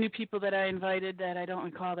a lot of new people that I invited that I don't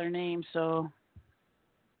recall their names. So.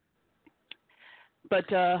 But,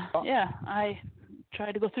 I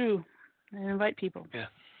try to go through and invite people. Yeah.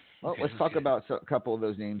 Well, let's talk about a couple of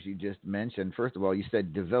those names you just mentioned. First of all, you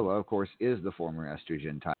said Davila, of course, is the former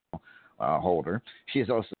estrogen title holder. She is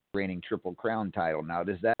also the reigning Triple Crown title. Now,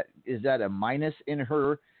 is that a minus in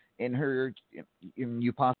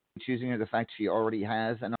you possibly choosing her, the fact she already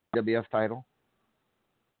has an RWF title?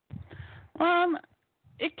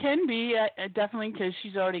 It can be, definitely, because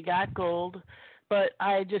she's already got gold. But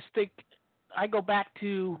I just think I go back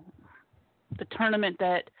to the tournament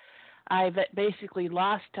that I basically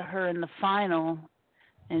lost to her in the final,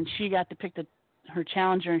 and she got to pick her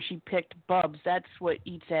challenger, and she picked Bubs. That's what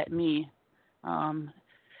eats at me,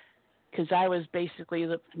 because I was basically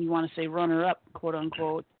you want to say runner-up, quote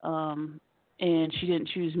unquote, and she didn't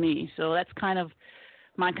choose me. So that's kind of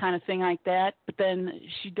my kind of thing like that. But then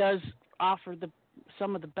she does offer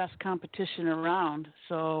some of the best competition around.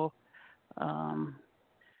 So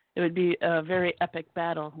it would be a very epic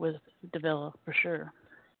battle with Davila for sure.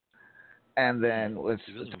 And then let's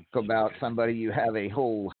talk about somebody you have a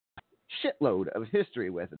whole shitload of history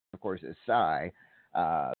with. Of course, is Sai,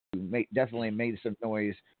 who definitely made some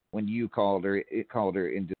noise when you called her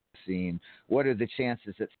into the scene. What are the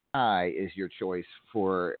chances that Sai is your choice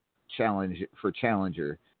for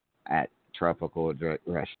challenger at Tropical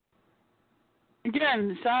Aggression?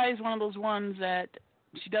 Again, Sai is one of those ones that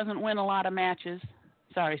she doesn't win a lot of matches.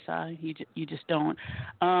 Sorry, Sai, you just don't.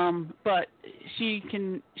 But she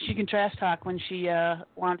can trash talk when she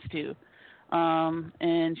wants to,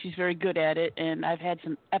 and she's very good at it. And I've had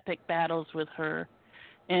some epic battles with her,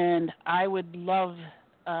 and I would love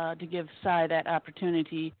to give Sai that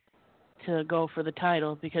opportunity to go for the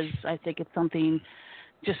title, because I think it's something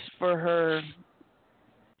just for her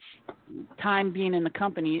time being in the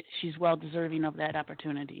company, she's well deserving of that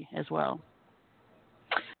opportunity as well.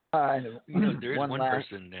 There is one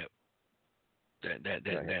person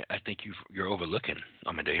that I think you're overlooking,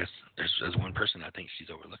 Amadeus. There's one person I think she's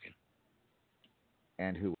overlooking.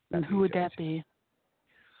 And who would that be?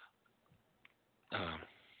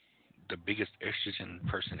 The biggest estrogen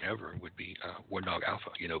person ever would be War Dog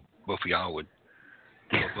Alpha. Both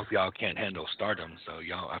of y'all can't handle stardom, so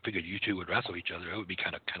I figured you two would wrestle each other. It would be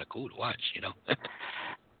kind of cool to watch,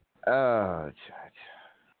 Oh,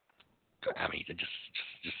 I mean,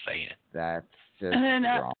 just saying. That's just and then,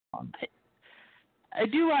 wrong. I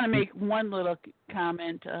do want to make one little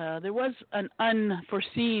comment. There was an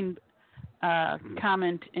unforeseen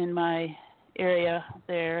comment in my area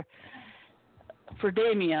there for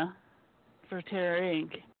Damia, for Terror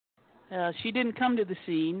Inc. She didn't come to the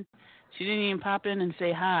scene. She didn't even pop in and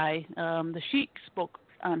say hi. The Sheik spoke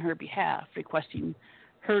on her behalf, requesting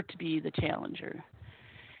her to be the challenger.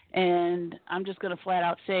 And I'm just going to flat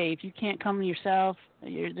out say, if you can't come yourself,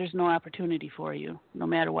 there's no opportunity for you, no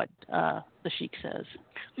matter what the Sheik says.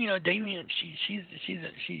 Damien, she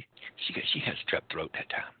has strep throat that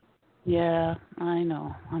time. Yeah, I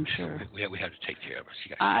know. I'm sure. So we have to take care of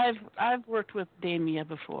her. I've worked with Damia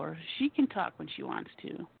before. She can talk when she wants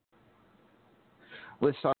to.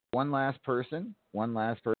 Let's talk one last person,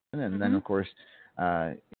 and then of course,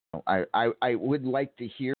 I would like to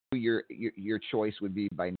hear who your choice would be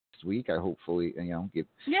by next week. I hopefully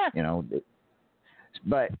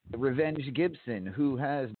But Revenge Gibson, who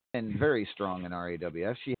has been very strong in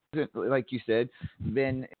RAWF, she hasn't, like you said,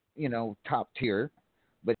 been top tier,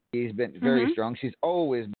 but she's been very strong. She's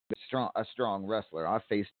always been a strong wrestler. I've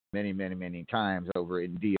faced many, many, many times over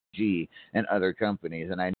in DFG and other companies,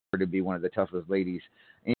 and I know her to be one of the toughest ladies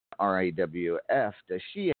in RAWF. Does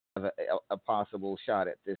she have a possible shot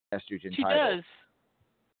at this estrogen title? She does.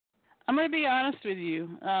 I'm going to be honest with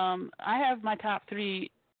you. I have my top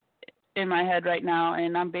three in my head right now,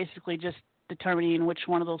 and I'm basically just determining which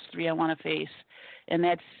one of those three I want to face, and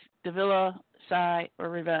that's Davila, Sai, or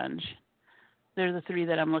Revenge. They're the three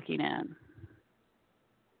that I'm looking at.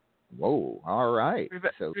 Whoa! All right.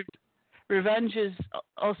 Revenge is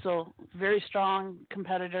also a very strong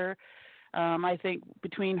competitor. I think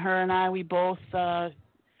between her and I, we both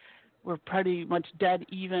we're pretty much dead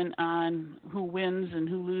even on who wins and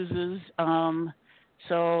who loses.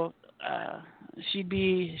 So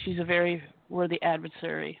she's a very worthy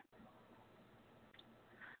adversary.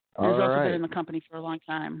 She's also been in the company for a long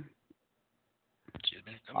time.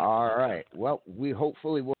 All right. Well, we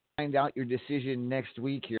hopefully will find out your decision next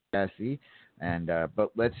week here, Cassie. And but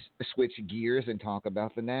let's switch gears and talk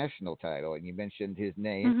about the national title. And you mentioned his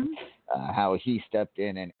name, how he stepped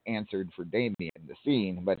in and answered for Damien in the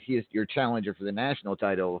scene. But your challenger for the national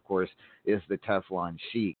title, of course, is the Teflon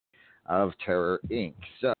Sheik of Terror Inc.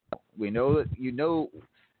 So we know that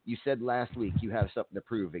you said last week you have something to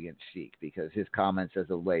prove against Sheik, because his comments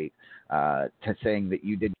as of late saying that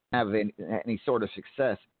you didn't have any sort of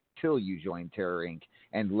success until you joined Terror Inc.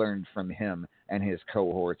 and learned from him and his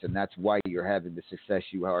cohorts, and that's why you're having the success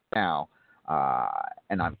you are now.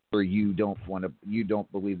 And I'm sure you don't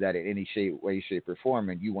believe that in any way, shape, or form,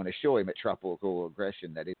 and you want to show him at Tropical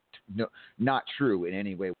Aggression that it's not true in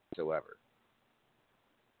any way whatsoever.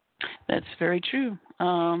 That's very true.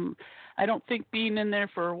 I don't think being in there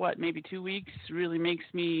for maybe 2 weeks really makes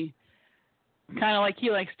me kind of like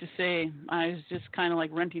he likes to say, I was just kind of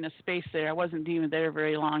like renting a space there. I wasn't even there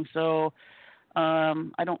very long, so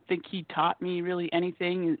I don't think he taught me really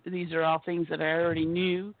anything. These are all things that I already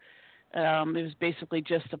knew. It was basically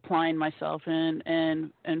just applying myself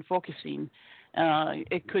and focusing.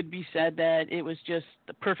 It could be said that it was just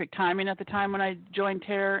the perfect timing at the time when I joined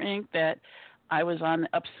Terror Inc. that I was on the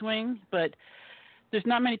upswing, but there's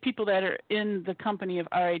not many people that are in the company of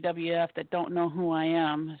RAWF that don't know who I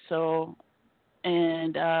am. So,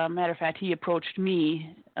 and matter of fact, he approached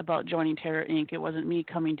me about joining Terror Inc. It wasn't me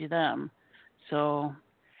coming to them. So,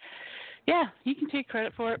 yeah, he can take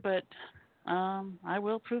credit for it, but I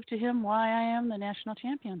will prove to him why I am the national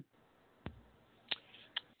champion.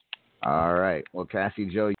 All right. Well, Cassie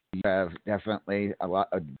Joe, you have definitely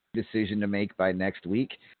a decision to make by next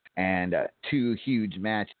week, and 2 huge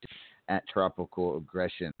matches at Tropical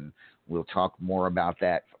Aggression. We'll talk more about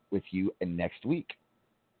that with you next week.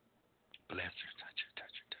 Bless her,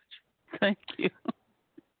 touch. Thank you.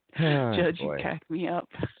 Judge, you crack me up.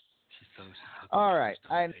 All right.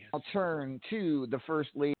 I'll turn to the First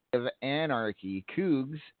Lady of Anarchy,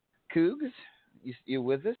 Cougs. Cougs, you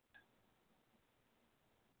with us?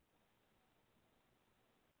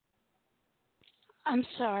 I'm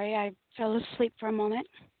sorry, I fell asleep for a moment.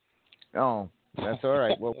 Oh, that's all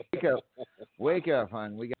right. Well, wake up,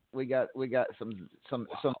 hon. We got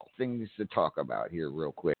some things to talk about here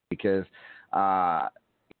real quick because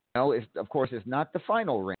of course it's not the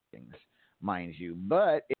final rankings, mind you,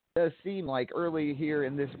 but it does seem like early here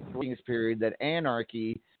in this rankings period that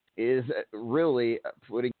Anarchy is really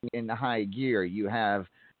putting in high gear. You have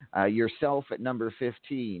yourself at number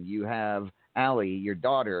 15. You have Allie, your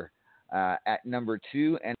daughter, at number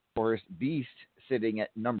 2, and of course Beast sitting at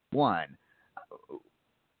number 1.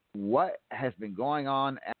 What has been going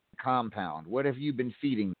on at the compound? What have you been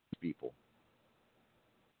feeding these people?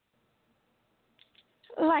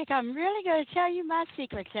 Like, I'm really going to tell you my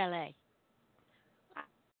secrets, L.A.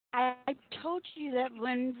 I told you that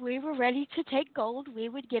when we were ready to take gold, we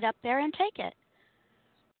would get up there and take it.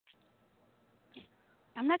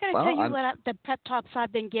 I'm not going to tell you what the pep talks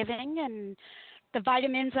I've been giving and the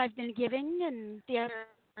vitamins I've been giving and the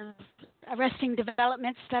other arresting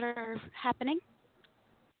developments that are happening.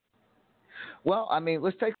 Well, I mean,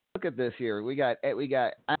 let's take a look at this here. We got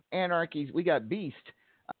Anarchy's, we got Beast,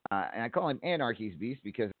 and I call him Anarchy's Beast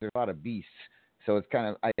because there's a lot of beasts. So it's kind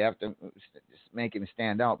of, I have to make him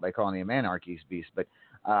stand out by calling him Anarchy's Beast. But,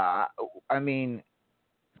 I mean,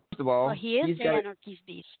 first of all, he is Anarchy's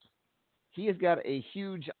Beast. He has got a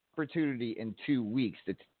huge opportunity in 2 weeks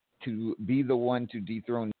to be the one to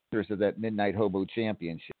dethrone Mithras of that Midnight Hobo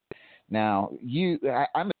Championship. Now,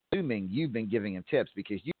 I'm assuming you've been giving him tips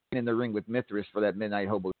because you've been in the ring with Mithras for that Midnight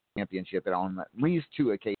Hobo Championship on at least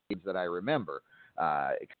 2 occasions that I remember.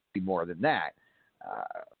 It could be more than that.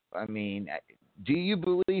 I mean, do you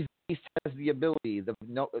believe Beast has the ability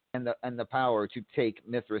and the power to take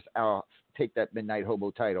Mithras out, take that Midnight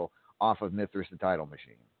Hobo title off of Mithras the title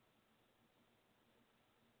machine?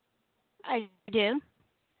 I do.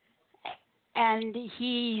 And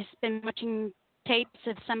he's been watching tapes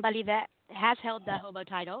of somebody that has held the Hobo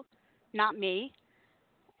title, not me.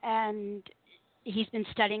 And he's been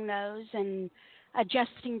studying those and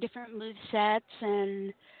adjusting different move sets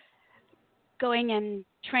and going and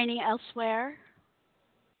training elsewhere.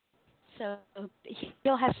 So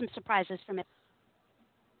he'll have some surprises from it.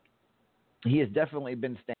 He has definitely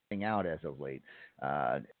been standing out as of late.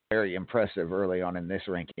 Very impressive early on in this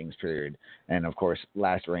rankings period, and of course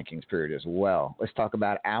last rankings period as well. Let's talk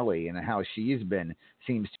about Allie and how she's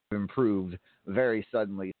seems to have improved very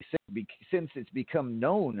suddenly since it's become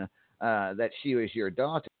known that she was your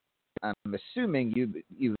daughter. I'm assuming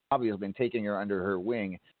you've obviously been taking her under her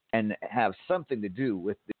wing and have something to do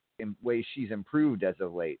with the way she's improved as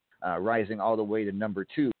of late, rising all the way to number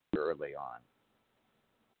 2 early on.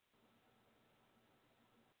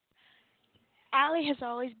 Allie has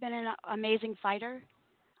always been an amazing fighter.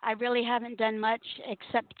 I really haven't done much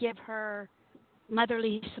except give her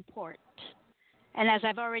motherly support. And as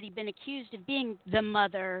I've already been accused of being the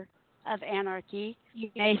mother of Anarchy, you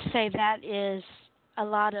may say that is a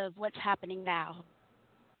lot of what's happening now.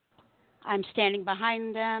 I'm standing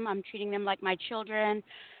behind them. I'm treating them like my children,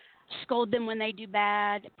 scold them when they do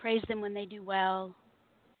bad, praise them when they do well.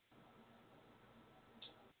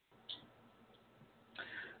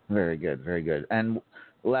 Very good, very good. And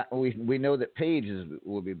we know that Paige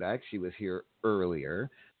will be back. She was here earlier,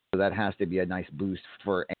 so that has to be a nice boost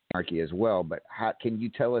for Anarchy as well. But can you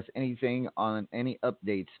tell us anything on any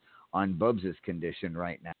updates on Bubs' condition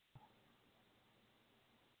right now?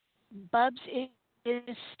 Bubs is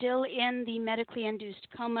is still in the medically induced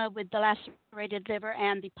coma with the lacerated liver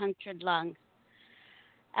and the punctured lung.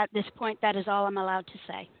 At this point, that is all I'm allowed to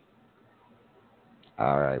say.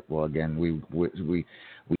 All right. Well, again, we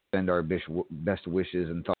send our best wishes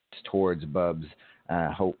and thoughts towards Bubs.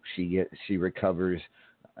 Hope she recovers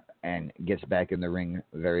and gets back in the ring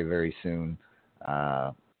very, very soon.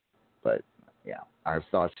 But yeah, our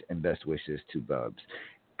thoughts and best wishes to Bubs.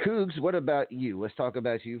 Cougs, what about you? Let's talk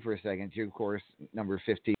about you for a second. You're, of course, number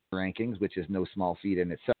 15 rankings, which is no small feat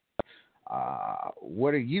in itself.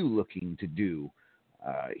 What are you looking to do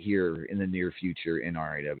here in the near future in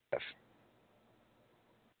RAWF?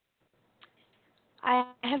 I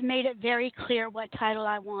have made it very clear what title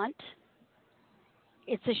I want.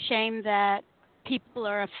 It's a shame that people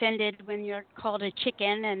are offended when you're called a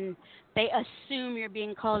chicken, and they assume you're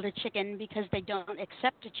being called a chicken because they don't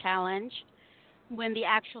accept a challenge, when the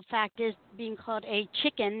actual fact is being called a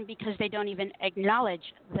chicken because they don't even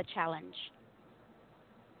acknowledge the challenge.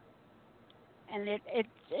 And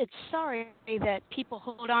it's sorry that people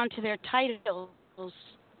hold on to their titles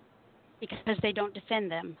because they don't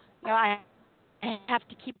defend them. You know, I have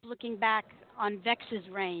to keep looking back on Vex's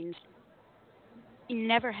reigns. He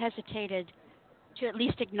never hesitated to at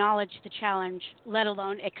least acknowledge the challenge, let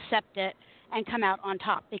alone accept it and come out on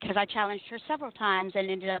top, because I challenged her several times and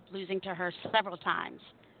ended up losing to her several times.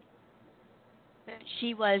 But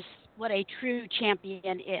she was what a true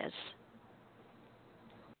champion is.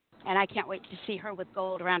 And I can't wait to see her with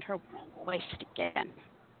gold around her waist again.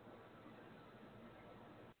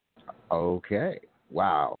 Okay.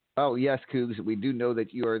 Wow. Oh, yes, Cougs, we do know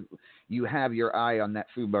that you have your eye on that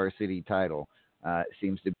Fubar City title. It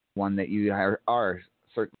seems to be one that you are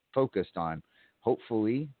certainly focused on.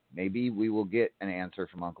 Hopefully, maybe we will get an answer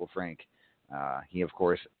from Uncle Frank. He, of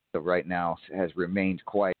course, right now has remained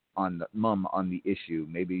quiet on the issue.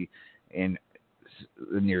 Maybe in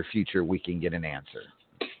the near future we can get an answer.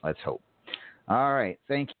 Let's hope. All right.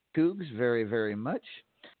 Thank you, Cougs, very, very much.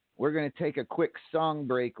 We're going to take a quick song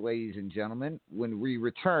break, ladies and gentlemen. When we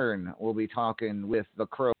return, we'll be talking with the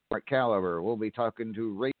Crow Mark Caliber. We'll be talking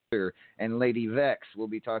to Razor and Lady Vex. We'll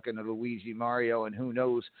be talking to Luigi Mario and who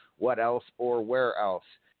knows what else or where else.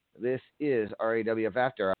 This is RAWF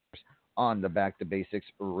After Hours on the Back to Basics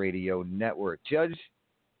Radio Network. Judge?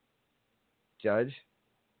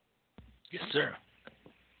 Yes, sir.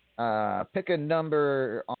 Pick a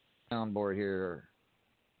number on the soundboard here.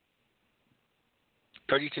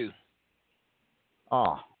 32.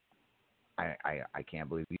 Oh, I can't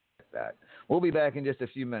believe you did that. We'll be back in just a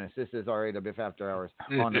few minutes. This is RAWF After Hours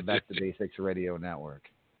on the Back to Basics Radio Network.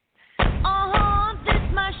 This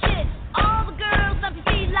my shit. All the girls up your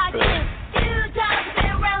feet like this. 2 times I've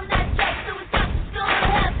been around that track, so it's not just gonna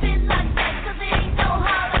happen like that. 'Cause there ain't no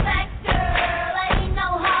holler back, girl. Ain't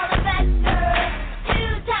no holler back, girl.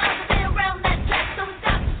 2 times I've been around that track, so it's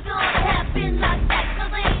not just gonna happen like that.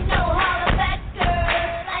 'Cause there ain't no holler back, girl.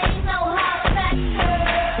 Ain't no holler back,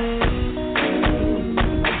 girl.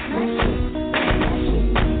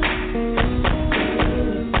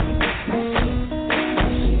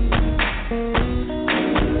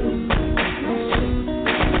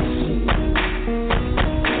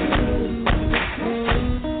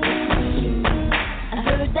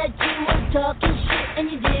 Talking shit and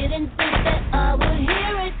you didn't think that I would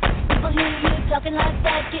hear it. People hear you talking like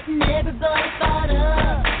that, getting everybody fired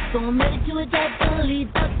up. So I'm ready to attack, gonna lead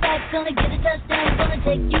the pack, gonna get a touchdown, gonna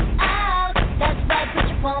take you out. That's right, put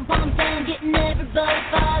your pom-poms down, getting everybody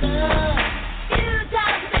fired up. 2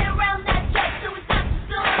 times I've been around that track, so it's not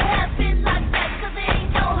just gonna happen like that. 'Cause there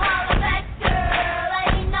ain't no holler back, girl.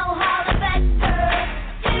 Ain't no holler back, girl.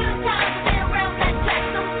 2 times I've been around that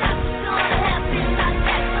track, so it's not just gonna happen like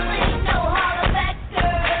that. 'Cause there ain't no holler back,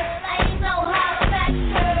 girl. Ain't no holler back,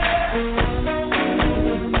 girl.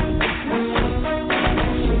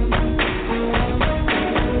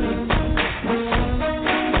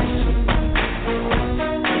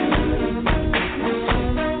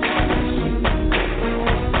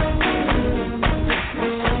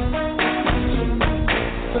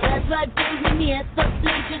 So that's right, please meet me at the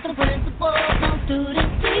bleachers. The principals, no student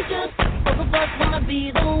teachers. Both of us wanna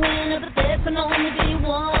be the winner, but there can only be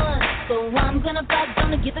one. So I'm gonna fight,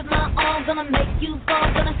 gonna give it my all, gonna make you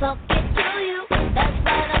fall, gonna suck it to you. That's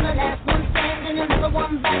right, I'm the last one standing, another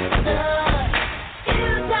one back to the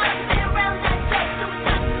 2 times I've been around that track, so it's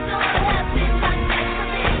not just gonna happen like that. 'Cause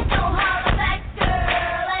there ain't no holler back,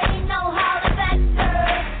 girl. Ain't no holler back,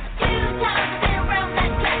 girl. 2 times I've been around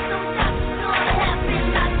that track, so it's not just gonna happen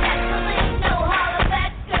like that. 'Cause there ain't no holler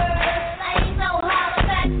back, girl. Ain't no holler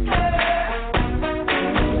back, girl.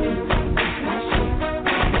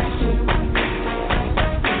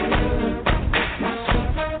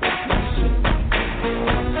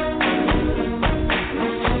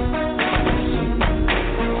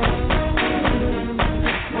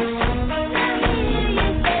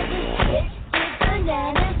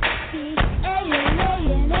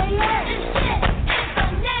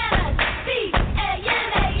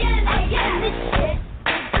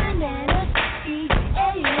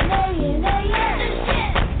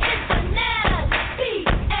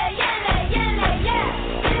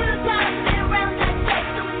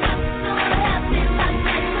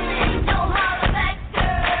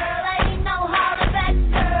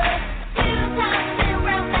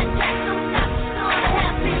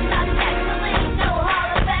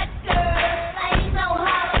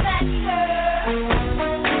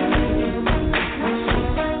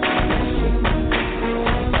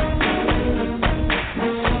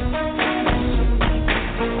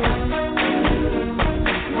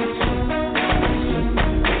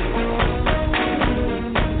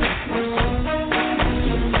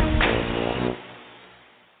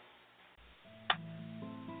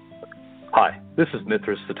 This is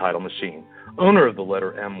Mithras, the Title Machine, owner of the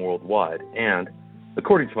letter M worldwide, and,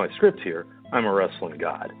 according to my script here, I'm a wrestling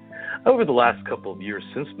god. Over the last couple of years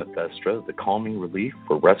since Mithestra, the calming relief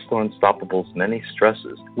for Wrestler Unstoppable's many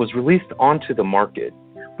stresses, was released onto the market,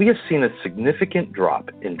 we have seen a significant drop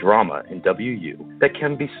in drama in WU that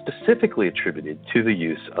can be specifically attributed to the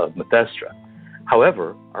use of Mithestra.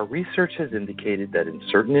 However, our research has indicated that in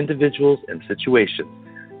certain individuals and situations,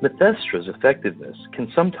 Mithestra's effectiveness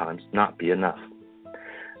can sometimes not be enough.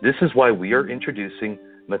 This is why we are introducing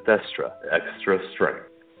Mithestra Extra Strength.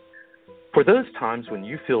 For those times when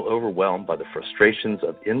you feel overwhelmed by the frustrations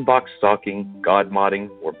of inbox stalking, god modding,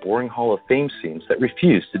 or boring Hall of Fame scenes that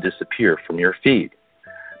refuse to disappear from your feed,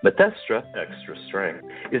 Mithestra Extra Strength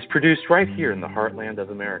is produced right here in the heartland of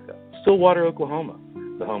America, Stillwater, Oklahoma,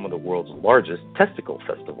 the home of the world's largest testicle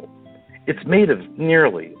festival. It's made of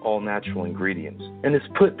nearly all natural ingredients and is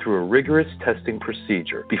put through a rigorous testing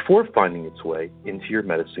procedure before finding its way into your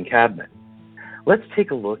medicine cabinet. Let's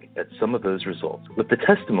take a look at some of those results with the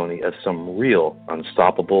testimony of some real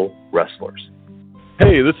unstoppable wrestlers.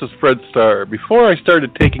 Hey, this is Fred Starr. Before I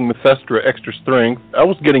started taking Mithestra Extra Strength, I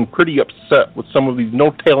was getting pretty upset with some of these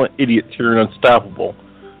no-talent idiots here in Unstoppable.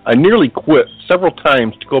 I nearly quit several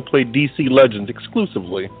times to go play DC Legends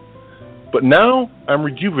exclusively. But now I'm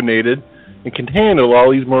rejuvenated and can handle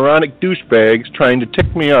all these moronic douchebags trying to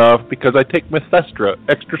tick me off because I take Mithestra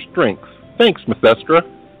Extra Strength. Thanks, Mithestra.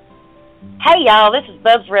 Hey y'all, this is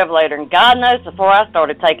Bubs Revelator, and God knows before I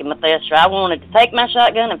started taking Mithestra, I wanted to take my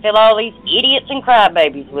shotgun and fill all these idiots and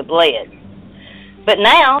crybabies with lead. But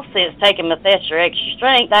now, since taking Mithestra Extra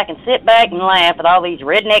Strength, I can sit back and laugh at all these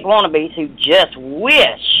redneck wannabes who just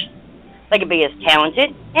wish they could be as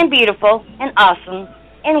talented and beautiful and awesome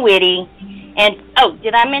and witty and, oh,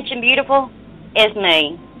 did I mention beautiful? As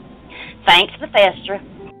me. Thanks, Mithestra.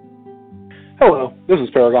 Hello, this is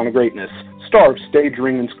Paragon of Greatness, star of stage,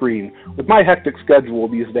 ring, and screen. With my hectic schedule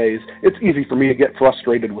these days, it's easy for me to get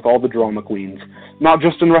frustrated with all the drama queens, not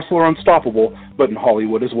just in Wrestler Unstoppable, but in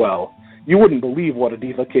Hollywood as well. You wouldn't believe what a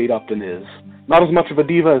diva Kate Upton is. Not as much of a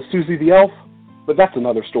diva as Susie the Elf, but that's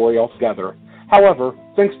another story altogether. However,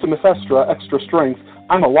 thanks to Mithestra Extra Strength,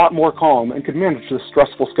 I'm a lot more calm and can manage this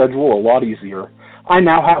stressful schedule a lot easier. I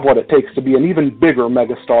now have what it takes to be an even bigger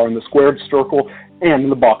megastar in the squared circle and in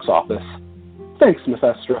the box office. Thanks,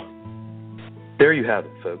 Mithestra. There you have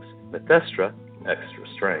it, folks. Mithestra Extra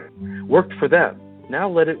Strength. Worked for them. Now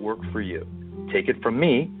let it work for you. Take it from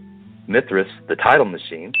me, Mithras, the Title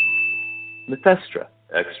Machine. Mithestra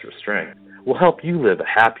Extra Strength will help you live a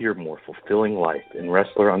happier, more fulfilling life in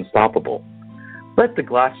Wrestler Unstoppable. Let the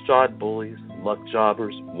glass-jawed bullies, luck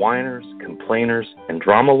jobbers, whiners, complainers, and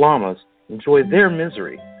drama llamas enjoy their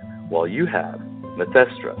misery while you have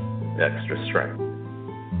Mithestra Extra Strength.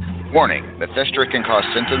 Warning, Mithestra can cause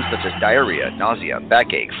symptoms such as diarrhea, nausea,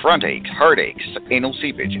 backache, front ache, heartache, anal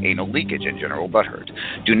seepage, anal leakage, and general butthurt.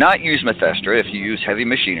 Do not use Mithestra if you use heavy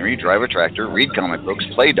machinery, drive a tractor, read comic books,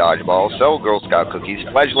 play dodgeball, sell Girl Scout cookies,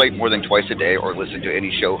 flagellate more than twice a day, or listen to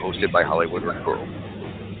any show hosted by Hollywood Recruit.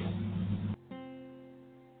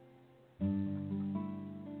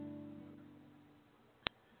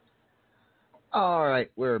 All right,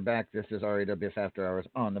 we're back. This is RAWF After Hours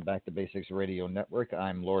on the Back to Basics Radio Network.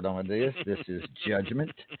 I'm Lord Amadeus. This is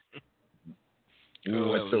Judgment. Ooh,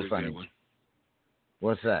 what's so funny?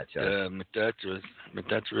 What's that, Judge?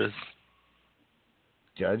 Mithestra.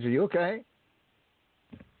 Judge, are you okay?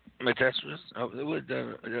 Mithestra. Oh, it would.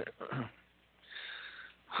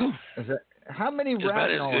 Is that, how many it's about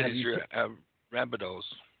as good have as you your Rapidos.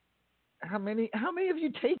 How many have you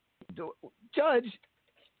taken, Judge?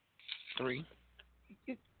 3.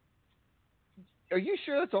 Are you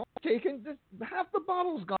sure that's all taken? Half the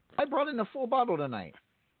bottle's gone. I brought in a full bottle tonight.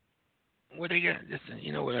 What do you got?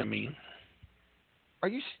 You know what I mean. Are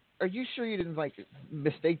you sure you didn't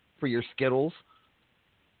mistake for your Skittles?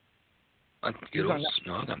 Skittles?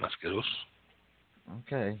 No, I got my Skittles.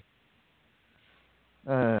 Okay.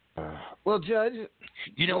 Well, Judge.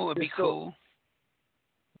 You know what would be cool?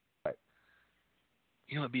 What?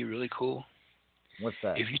 You know what would be really cool? What's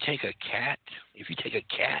that? If you take a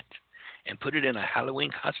cat and put it in a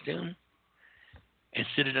Halloween costume and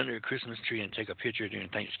sit it under a Christmas tree and take a picture during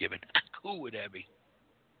Thanksgiving. How cool would that be?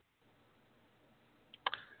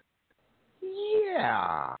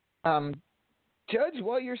 Yeah. Judge,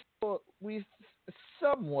 while you're still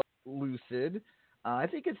somewhat lucid, I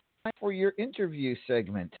think it's time for your interview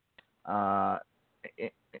segment. Held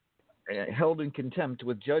in Contempt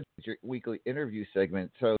with Judge, your weekly interview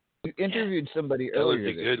segment. So you interviewed somebody earlier. That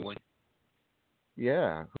would be a good one.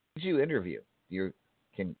 Yeah. Who did you interview?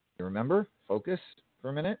 Can you remember? Focus for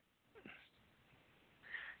a minute.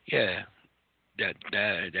 Yeah. that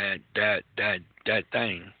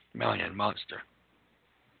thing, Million Monster.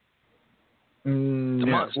 The No,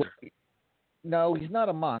 monster. no, he's not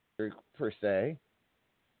a monster per se.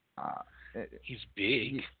 He's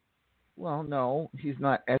big. Well, no, he's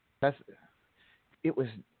not. It was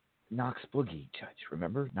Knox Boogie, Judge.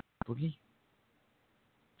 Remember Knox Boogie?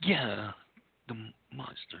 Yeah, the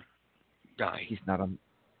monster guy. He's not a.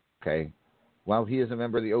 Okay. While he is a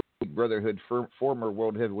member of the OG Brotherhood, former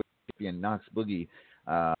world heavyweight champion Knox Boogie,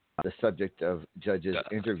 the subject of Judge's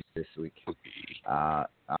interview this week. I'm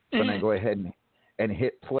going to go ahead and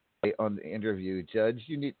hit play on the interview. Judge,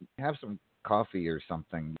 you need to have some coffee or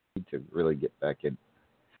something. You need to really get back in.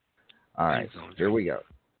 All right, here we go.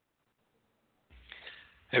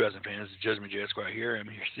 Hey, wrestling fans, it's Judge Major Esquire here. I'm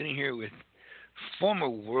here sitting here with former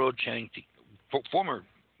world champion,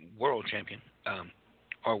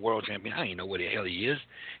 or world champion. I don't even know what the hell he is.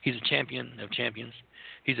 He's a champion of champions.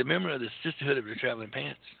 He's a member of the Sisterhood of the Traveling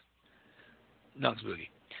Pants, Knox Boogie.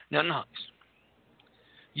 Now, Knox,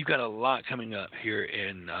 you got a lot coming up here,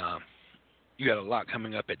 and you got a lot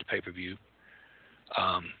coming up at the pay-per-view.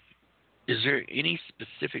 Is there any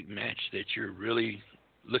specific match that you're really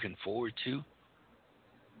looking forward to?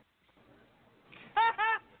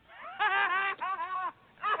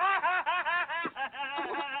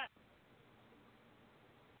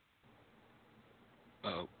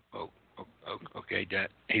 Okay,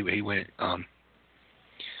 that he went. Well,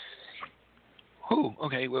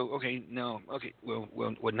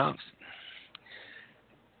 Knox,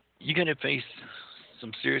 you're gonna face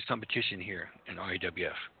some serious competition here in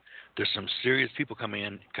RAWF. There's some serious people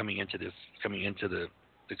coming into the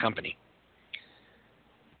company,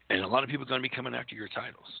 and a lot of people are going to be coming after your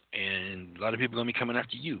titles, and a lot of people are going to be coming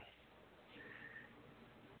after you.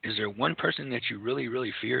 Is there one person that you really,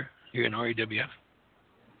 really fear here in RAWF?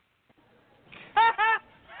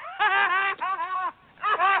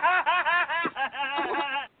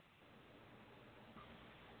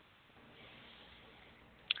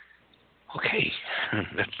 Okay,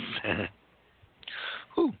 that's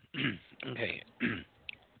okay.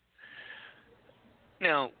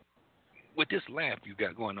 Now, with this lap you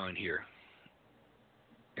got going on here,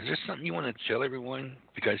 is there something you want to tell everyone?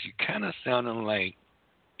 Because you kind of sounding like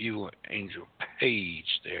you were Angel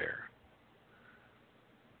Page there.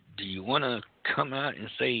 Do you want to come out and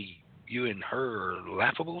say you and her are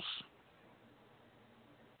laughables?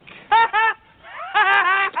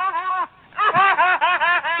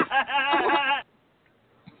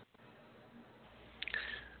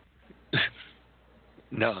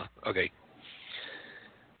 No. Okay.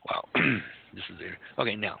 Wow. This is there.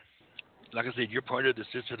 Okay. Now, like I said, you're part of the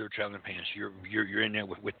Sisterhood of Traveling Pants. You're in there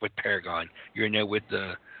with Paragon. You're in there with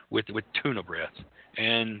Tuna Breath,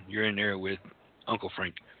 and you're in there with Uncle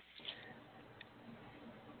Frank.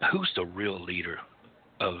 Who's the real leader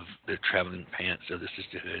of the Traveling Pants, of the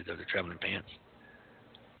Sisterhood of the Traveling Pants?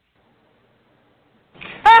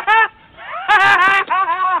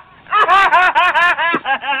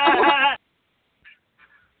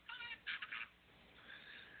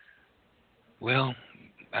 Well,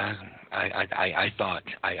 I thought,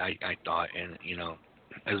 and you know,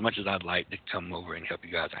 as much as I'd like to come over and help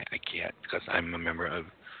you guys, I can't, because I'm a member of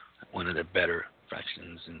one of the better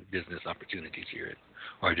fractions and business opportunities here at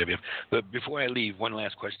RWF. But before I leave, one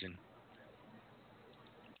last question.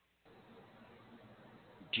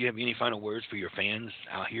 Do you have any final words for your fans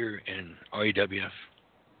out here in RAWF?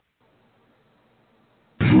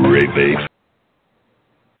 Great, babe.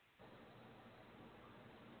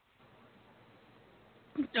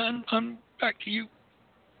 I'm back to you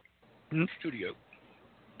in the studio.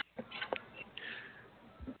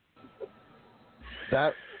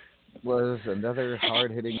 That was another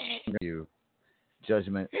hard-hitting interview.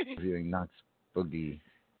 Judgment reviewing Knox Boogie.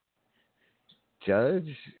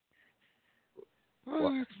 Judge?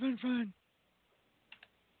 Oh, it's been fun.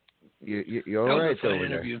 You're all right over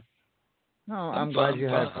there. No, I'm glad you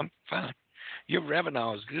had. I'm fine. Your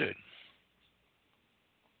Ravenel is good.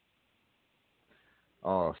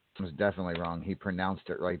 Oh, something's definitely wrong. He pronounced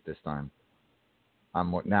it right this time.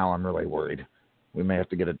 I'm really worried. We may have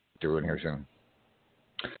to get it through in here soon.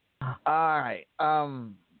 All right.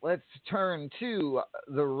 Let's turn to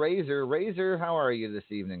the Razor. Razor, how are you this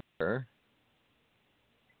evening, sir?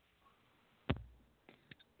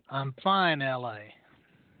 I'm fine, L.A.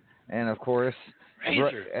 And of course,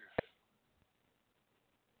 Razor.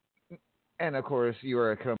 And of course, you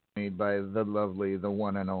are accompanied by the lovely, the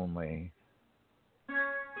one and only.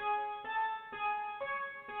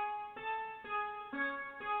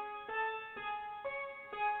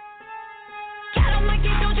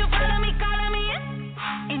 Don't you follow me, calling me in.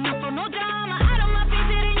 Enough for no drama. Out of my face,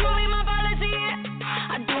 it ain't you in my policy.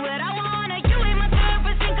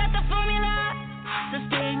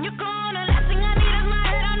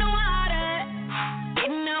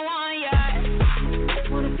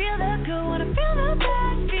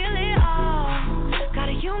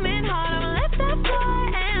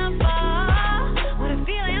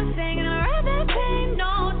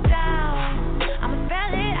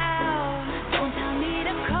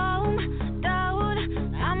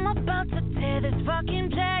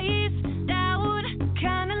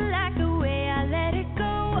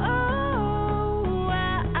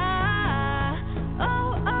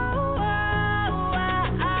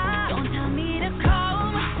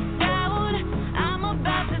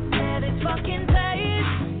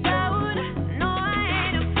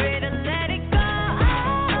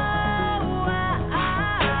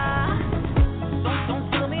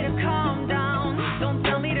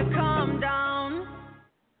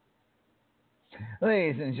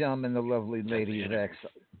 Ladies and gentlemen, the lovely Lady Vex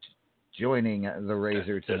joining the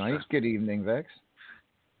Razor tonight. Good evening, Vex.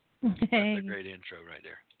 That's Hey. a great intro right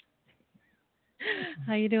there.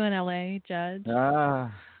 How you doing, LA, Judge?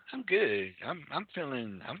 I'm good. I'm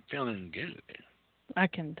feeling good. I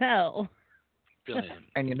can tell.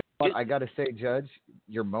 And you know what? I got to say, Judge,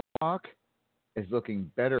 your mohawk is looking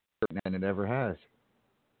better than it ever has.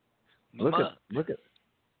 Look at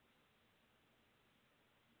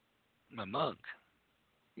my monk.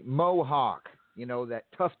 Mohawk. You know, that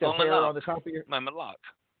tuft of hair on the top of your... My mohawk.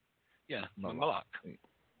 Yeah, my mohawk.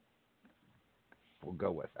 We'll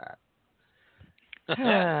go with that.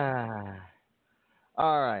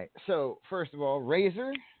 All right. So, first of all,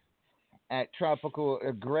 Razor at Tropical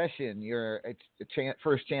Aggression. It's the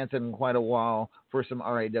first chance in quite a while for some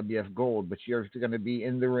RAWF gold, but you're going to be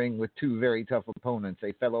in the ring with two very tough opponents,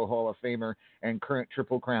 a fellow Hall of Famer and current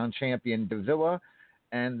Triple Crown champion Davila,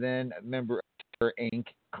 and then member of Inc.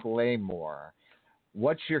 Claymore.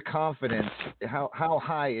 What's your confidence? How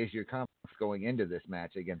high is your confidence going into this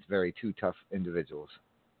match against two tough individuals?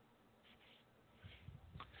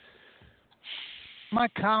 My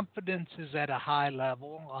confidence is at a high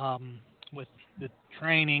level with the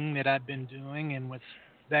training that I've been doing and with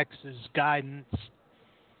Vex's guidance.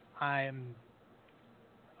 I am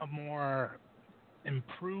a more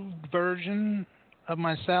improved version of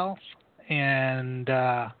myself, and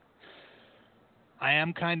I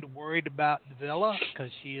am kind of worried about Davila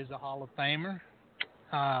because she is a Hall of Famer.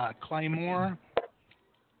 Claymore,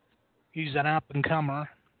 he's an up-and-comer.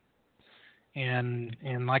 And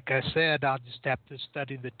like I said, I'll just have to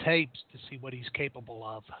study the tapes to see what he's capable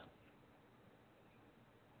of.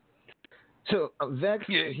 So Vex,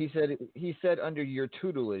 he said under your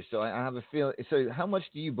tutelage. So I have a feeling. So how much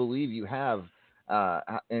do you believe you have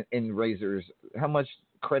in Razor's? How much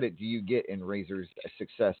credit do you get in Razor's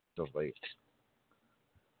success of late?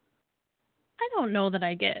 I don't know that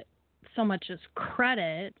I get so much as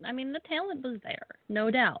credit. I mean, the talent was there,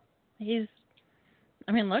 no doubt.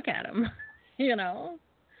 Look at him. You know?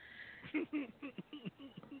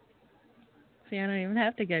 See, I don't even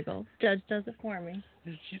have to giggle. Judge does it for me.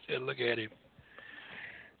 She said, look at him.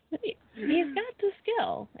 He's got the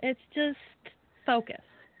skill. It's just focus.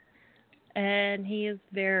 And he is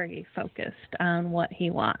very focused on what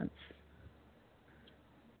he wants.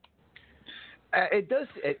 It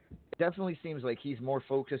definitely seems like he's more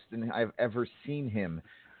focused than I've ever seen him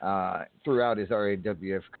throughout his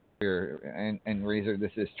RAWF career. And Razor,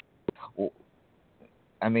 this is true.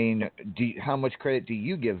 I mean, how much credit do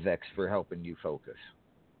you give Vex for helping you focus?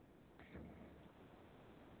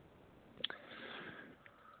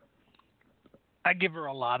 I give her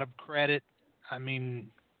a lot of credit. I mean,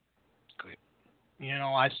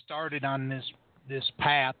 I started on this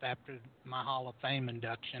path after my Hall of Fame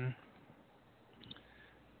induction,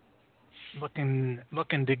 looking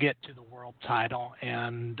to get to the world title,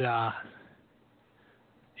 and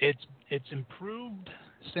it's improved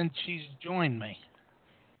since she's joined me.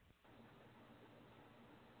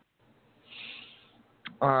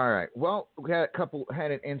 All right. Well, we had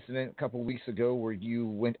an incident a couple weeks ago where you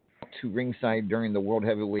went to ringside during the World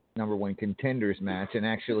Heavyweight #1 Contenders match, and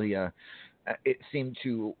actually, it seemed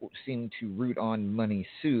to root on Money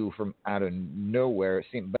Sue from out of nowhere.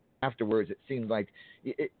 But afterwards, it seemed like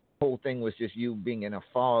the whole thing was just you being in a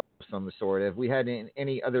fog of some sort. Have we had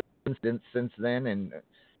any other incidents since then, and do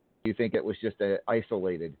you think it was just an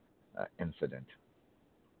isolated incident?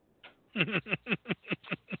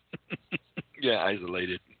 Yeah,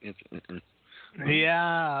 isolated.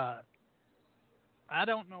 Yeah. I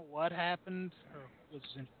don't know what happened or was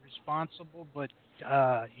responsible, but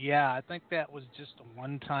I think that was just a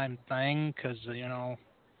one-time thing because,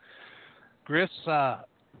 Griff's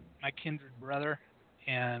my kindred brother,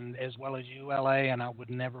 and as well as you, LA, and I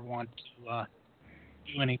would never want to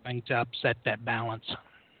do anything to upset that balance.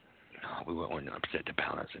 No, we wouldn't want to upset the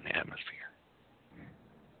balance in the atmosphere.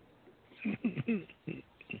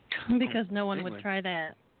 Because no one would try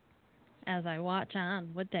that as I watch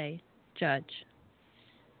on, would they, Judge?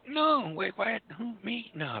 No, wait, what? Who,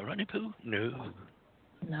 me? No, Runny Poo? No.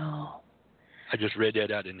 No. I just read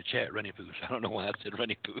that out in the chat, Runny Poo. I don't know why I said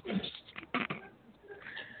Runny Poo.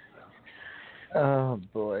 Oh,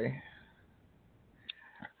 boy.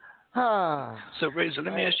 So, Razor,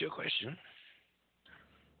 let me ask you a question.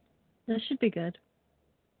 This should be good.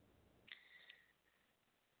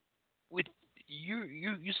 With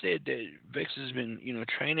you said that Vex has been,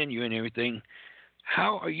 training you and everything.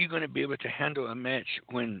 How are you going to be able to handle a match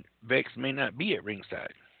when Vex may not be at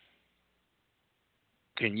ringside?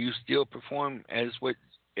 Can you still perform as what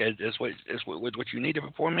you need to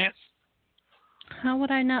perform at? How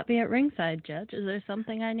would I not be at ringside, Judge? Is there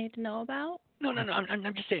something I need to know about? No.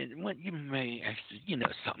 I'm just saying. When you may actually,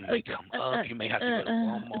 something may come up. You may have to go to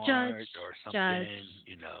Walmart Judge, or something.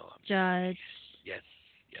 Judge. Yes.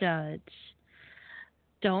 Judge.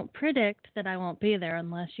 Don't predict that I won't be there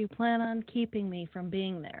unless you plan on keeping me from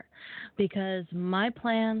being there, because my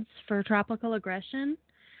plans for tropical aggression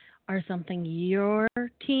are something your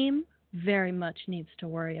team very much needs to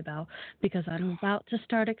worry about, because I'm about to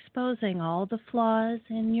start exposing all the flaws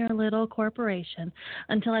in your little corporation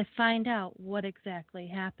until I find out what exactly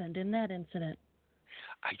happened in that incident.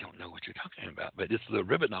 I don't know what you're talking about, but the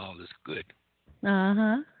Ribbanol is good.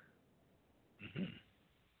 Uh-huh. Mm-hmm.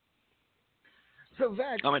 So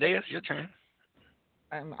Vex, Amadeus, your turn.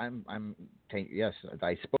 Yes,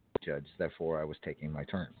 I spoke, Judge. Therefore, I was taking my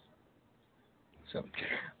turn. So,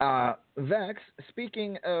 Vex,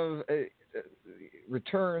 speaking of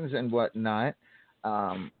returns and whatnot,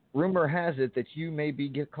 rumor has it that you may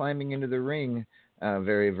be climbing into the ring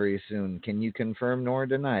very, very soon. Can you confirm nor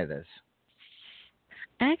deny this?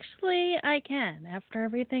 Actually, I can. After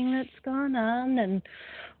everything that's gone on and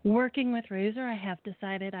working with Razor, I have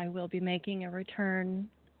decided I will be making a return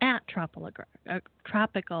at tropical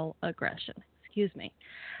aggression. Excuse me.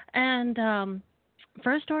 And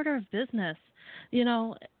first order of business,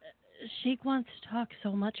 Sheik wants to talk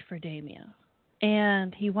so much for Damia,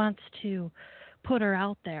 and he wants to put her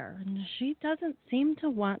out there, and she doesn't seem to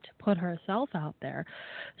want to put herself out there.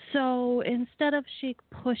 So instead of Sheik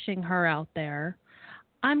pushing her out there,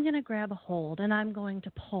 I'm going to grab a hold and I'm going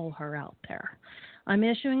to pull her out there. I'm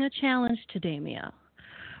issuing a challenge to Damia.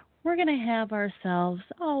 We're going to have ourselves,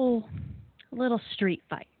 a little street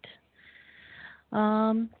fight.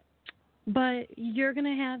 But you're going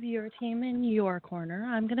to have your team in your corner.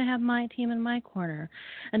 I'm going to have my team in my corner.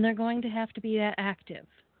 And they're going to have to be active.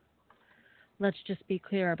 Let's just be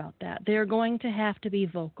clear about that. They're going to have to be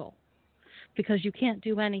vocal, because you can't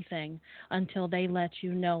do anything until they let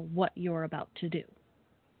you know what you're about to do.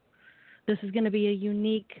 This is going to be a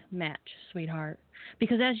unique match, sweetheart,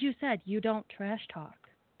 because as you said, you don't trash talk,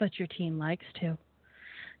 but your team likes to.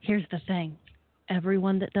 Here's the thing.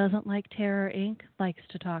 Everyone that doesn't like Terror Inc. likes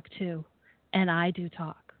to talk too, and I do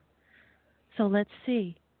talk. So let's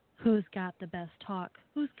see who's got the best talk,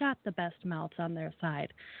 who's got the best mouths on their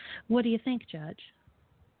side. What do you think, Judge?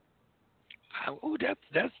 Oh,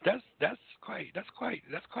 that's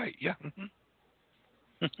quite, yeah.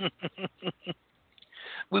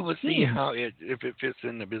 We will see if it fits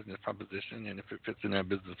in the business proposition, and if it fits in our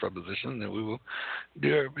business proposition, then we will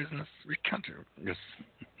do our business recounter. Yes.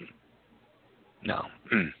 No,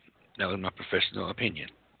 that was my professional opinion.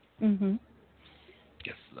 Mm-hmm.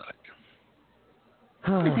 Yes, Lord.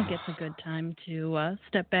 I think it's a good time to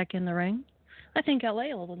step back in the ring. I think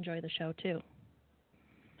LA will enjoy the show too.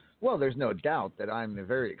 Well, there's no doubt that I'm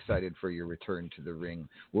very excited for your return to the ring.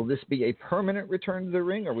 Will this be a permanent return to the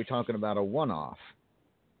ring, or are we talking about a one-off?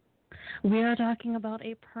 We are talking about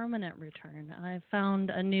a permanent return. I found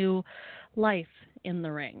a new life in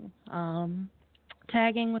the ring.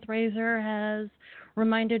 Tagging with Razor has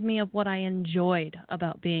reminded me of what I enjoyed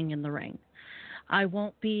about being in the ring. I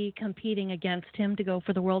won't be competing against him to go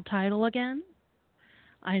for the world title again.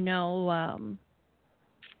 I know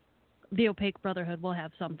the Opaque Brotherhood will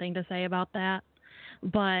have something to say about that,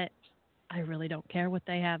 but I really don't care what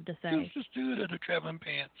they have to say. Just do it in the traveling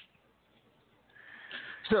pants.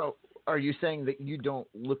 So, are you saying that you don't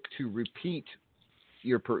look to repeat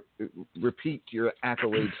your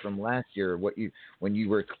accolades from last year, when you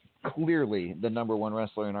were clearly the number one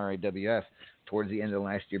wrestler in RAWF towards the end of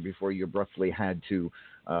last year before you abruptly had to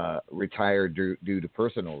retire due to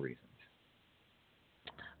personal reasons?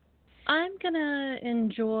 I'm going to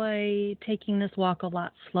enjoy taking this walk a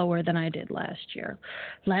lot slower than I did last year.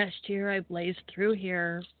 Last year, I blazed through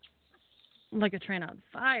here like a train on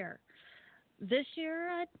fire. This year,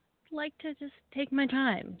 I'd like to just take my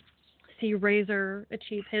time, see Razor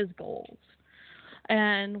achieve his goals.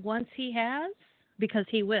 And once he has, because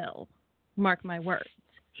he will, mark my words,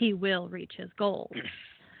 he will reach his goals.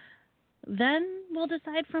 Then we'll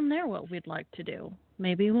decide from there what we'd like to do.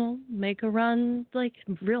 Maybe we'll make a run, like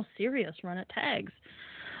real serious run at tags.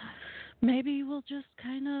 Maybe we'll just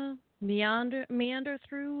kind of meander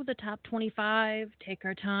through the top 25, take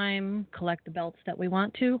our time, collect the belts that we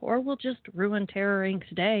want to, or we'll just ruin Terror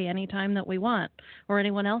Inc.'s day anytime that we want, or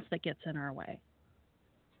anyone else that gets in our way.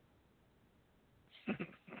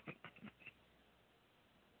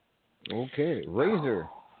 Okay, Razor,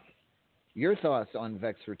 your thoughts on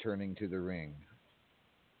Vex returning to the ring?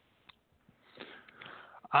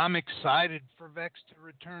 I'm excited for Vex to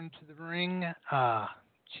return to the ring.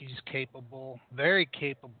 she's capable, very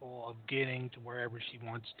capable of getting to wherever she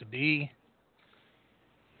wants to be.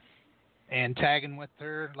 And tagging with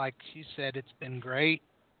her, like she said, it's been great.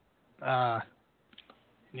 You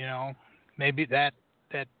know, maybe that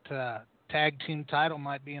tag team title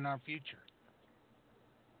might be in our future.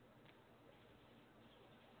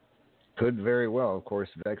 Could very well. Of course,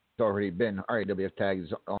 Vex has already been RAWF tags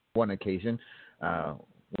on one occasion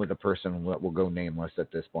with a person that will go nameless at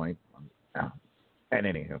this point. And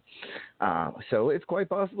anywho, so it's quite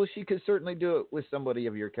possible she could certainly do it with somebody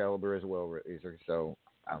of your caliber as well, Razor. So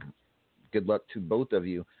good luck to both of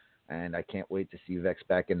you. And I can't wait to see Vex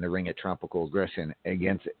back in the ring at Tropical Aggression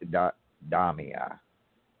against Damia.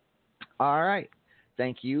 All right.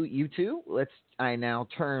 Thank you, you two. I now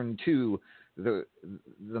turn to the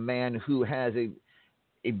man who has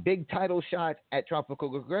a big title shot at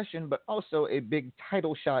Tropical Aggression, but also a big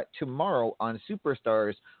title shot tomorrow on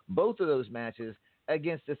Superstars. Both of those matches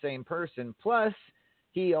against the same person. Plus,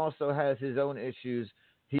 he also has his own issues.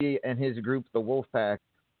 He and his group, the Wolfpack,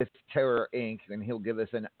 with Terror Inc., and he'll give us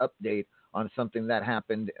an update on something that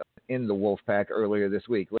happened in the Wolfpack earlier this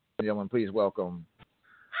week. Ladies and gentlemen, please welcome.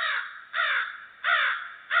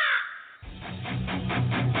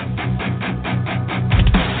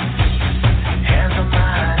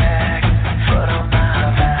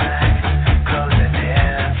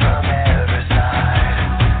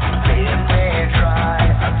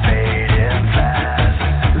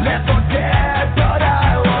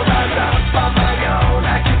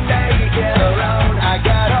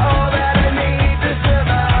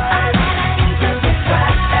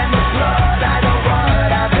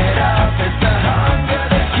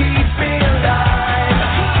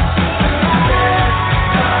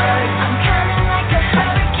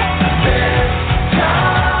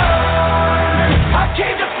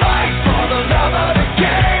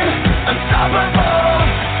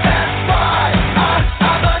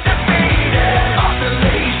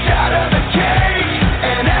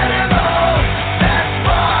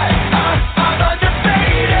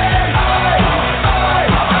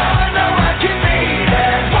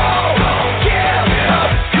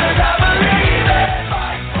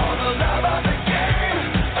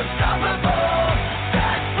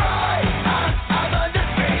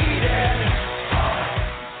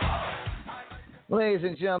 Ladies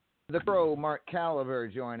and gentlemen, the Crow, Mark Caliber,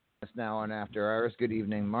 joining us now on After Hours. Good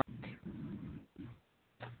evening, Mark.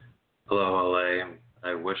 Hello, LA.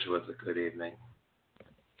 I wish it was a good evening.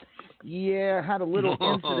 Yeah, had a little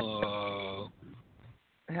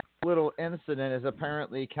incident as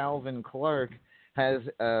apparently Calvin Clark has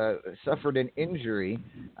suffered an injury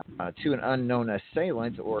to an unknown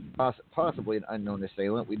assailant, or possibly an unknown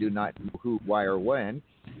assailant. We do not know who, why, or when.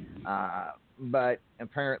 But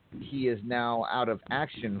apparently he is now out of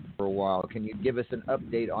action for a while. Can you give us an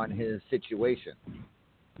update on his situation?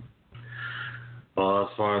 Well, as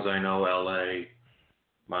far as I know, LA,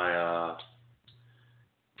 my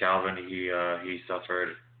Calvin, he suffered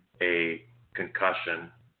a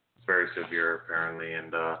concussion. It's very severe, apparently,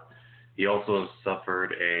 and he also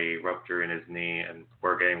suffered a rupture in his knee, and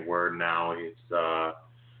we're getting word now it's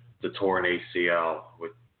the torn ACL,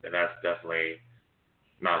 and that's definitely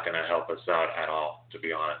not going to help us out at all, to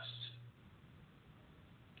be honest.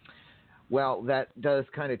 Well, that does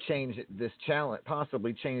kind of change this challenge,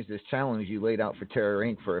 possibly change this challenge you laid out for Terror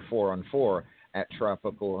Inc. for a 4-on-4 at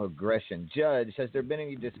Tropical Aggression. Judge, has there been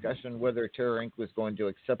any discussion whether Terror Inc. was going to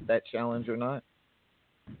accept that challenge or not?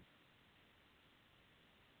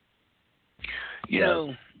 You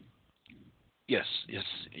know, yes.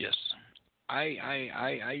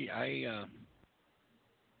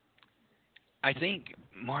 I think,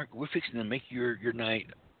 Mark, we're fixing to make your night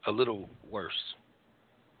a little worse,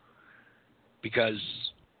 because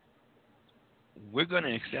we're going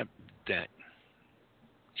to accept that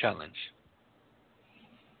challenge.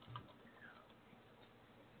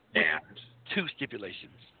 And two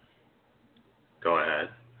stipulations. Go ahead.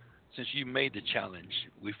 Since you made the challenge,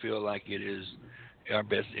 we feel like it is our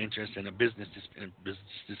best interest in a business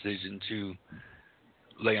decision to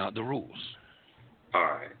lay out the rules. All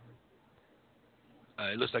right.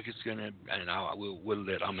 It looks like it's going to, and we'll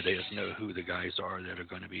let Amadeus know who the guys are that are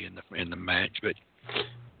going to be in the match. But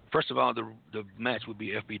first of all, the match will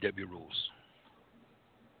be FBW rules.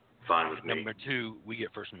 Fine with me. Number 2, we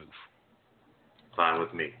get first move. Fine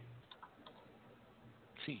with me.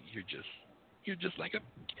 See, you're just like a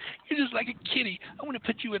kitty. I want to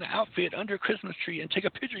put you in an outfit under a Christmas tree and take a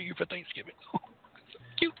picture of you for Thanksgiving. Oh, so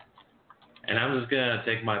cute. And I'm just gonna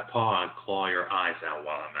take my paw and claw your eyes out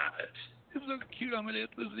while I'm at it. He's so cute, Amadeus.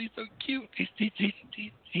 He's so cute. He's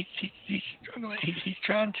struggling. He's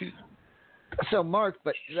trying to. So, Mark,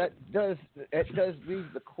 but that does leave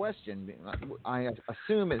the question. I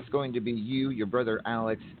assume it's going to be you, your brother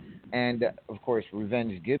Alex, and of course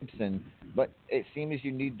Revenge Gibson. But it seems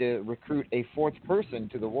you need to recruit a fourth person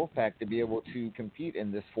to the Wolfpack to be able to compete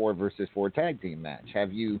in this 4 versus 4 tag team match.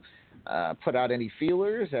 Have you put out any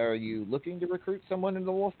feelers? Are you looking to recruit someone in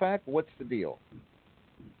the Wolfpack? What's the deal?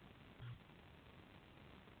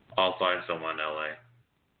 I'll find someone, LA.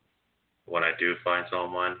 When I do find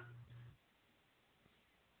someone,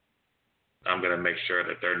 I'm going to make sure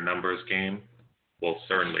that their numbers game will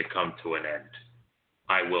certainly come to an end.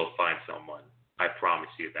 I will find someone. I promise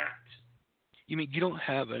you that. You mean you don't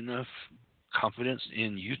have enough confidence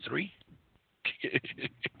in you three?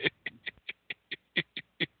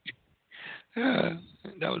 That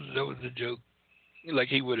was a joke. Like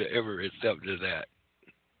he would have ever accepted that.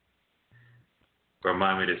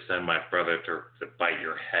 Remind me to send my brother to bite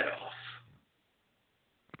your head off.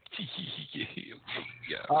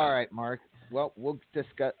 Yeah. All right, Mark. Well, we'll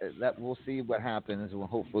discuss that. We'll see what happens. Well,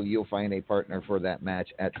 hopefully, you'll find a partner for that match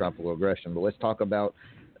at Tropical Aggression. But let's talk about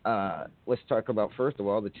first of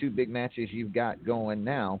all the 2 big matches you've got going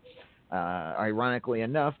now. Ironically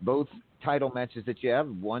enough, both title matches that you have,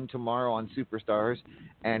 one tomorrow on Superstars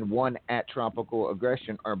and one at Tropical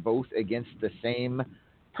Aggression, are both against the same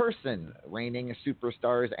person. Reigning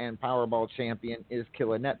Superstars and Powerball champion is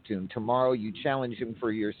Killer Neptune. Tomorrow you challenge him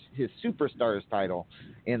for his Superstars title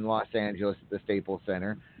in Los Angeles at the Staples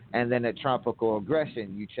Center, and then at Tropical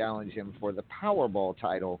Aggression you challenge him for the Powerball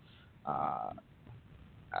title.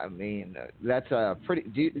 I mean, that's a pretty.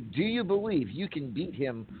 Do you believe you can beat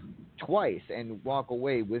him twice and walk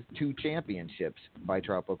away with 2 championships by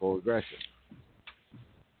Tropical Aggression?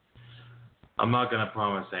 I'm not going to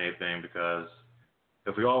promise anything because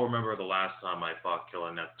if we all remember the last time I fought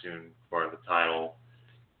Killer Neptune for the title,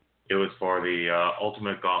 it was for the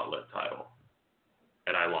Ultimate Gauntlet title,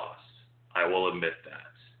 and I lost. I will admit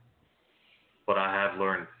that. But I have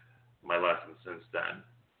learned my lesson since then.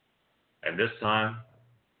 And this time,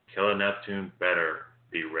 Killer Neptune better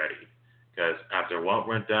be ready. Because after what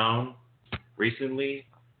went down recently,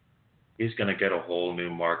 he's going to get a whole new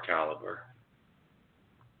Mark caliber.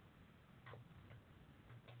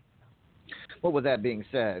 Well, with that being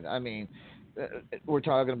said, I mean, we're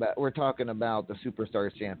talking about the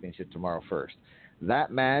Superstars Championship tomorrow first.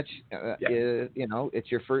 That match is,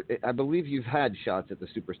 it's your first. I believe you've had shots at the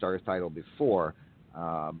Superstars title before,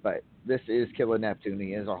 but this is Killer Neptune.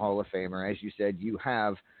 He is a Hall of Famer, as you said. You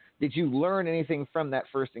have. Did you learn anything from that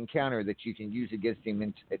first encounter that you can use against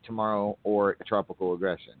him tomorrow or Tropical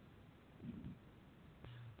Aggression?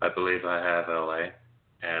 I believe I have, LA,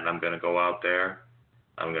 and I'm going to go out there.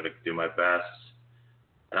 I'm going to do my best,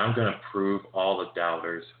 and I'm going to prove all the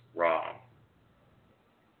doubters wrong.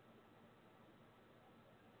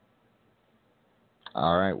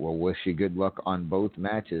 All right. Well, wish you good luck on both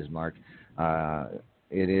matches, Mark.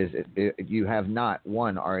 You have not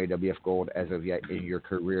won RAWF Gold as of yet in your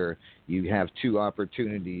career. You have 2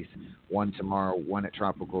 opportunities, one tomorrow, one at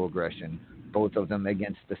Tropical Aggression, both of them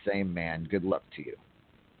against the same man. Good luck to you.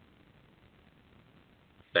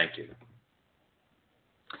 Thank you.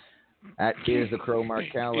 That is the Crow Mark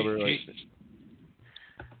caliber.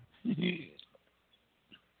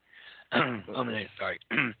 Sorry.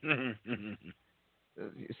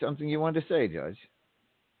 Something you wanted to say, Judge?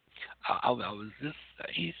 I was just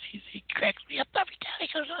he cracks me up every time he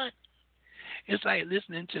comes on. It's like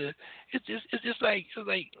listening to it's just like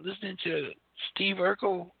listening to Steve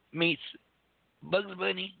Urkel meets Bugs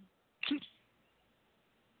Bunny.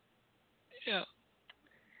 Yeah.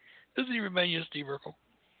 Doesn't he remind you of Steve Urkel?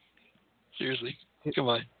 Seriously. Come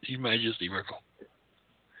on. He reminds you of Steve Urkel.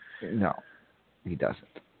 No, he doesn't.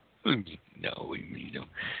 No, he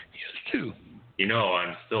has too. You know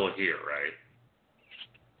I'm still here, right?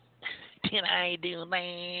 Can I do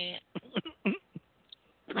that?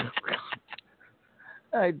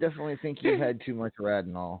 I definitely think you had too much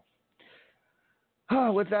Radinol.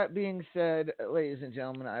 With that being said, ladies and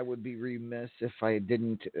gentlemen, I would be remiss if I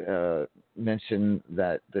didn't mention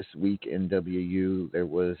that this week in WU there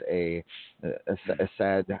was a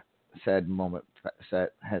sad moment.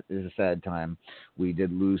 It was a sad time. We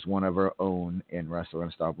did lose one of our own in Wrestler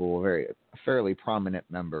Unstoppable, a fairly prominent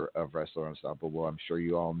member of Wrestler Unstoppable. I'm sure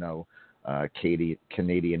you all know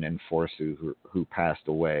Canadian Enforcer who passed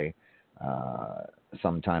away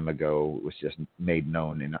some time ago. Was just made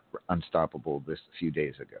known in Unstoppable this few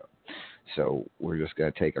days ago. So we're just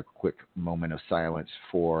going to take a quick moment of silence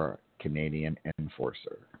for Canadian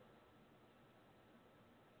Enforcer.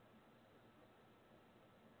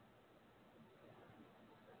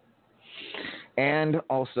 And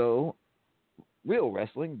also, real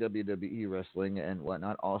wrestling, WWE wrestling, and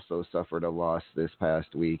whatnot, also suffered a loss this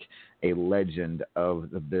past week. A legend of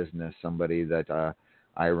the business, somebody that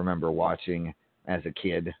I remember watching as a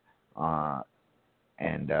kid, and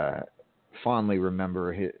fondly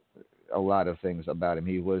remember a lot of things about him.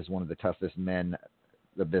 He was one of the toughest men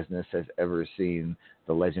the business has ever seen.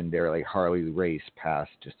 The legendary Harley Race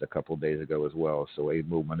passed just a couple days ago as well, so a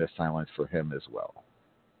moment of silence for him as well.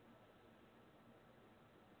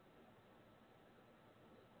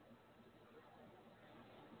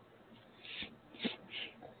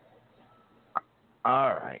 All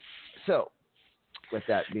right. So, with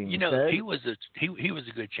that being said, he was a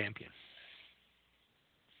good champion.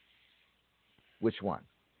 Which one?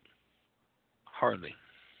 Harley.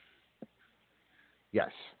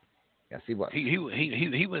 Yes, he was. He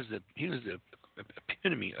was the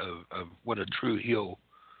epitome of what a true heel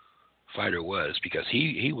fighter was, because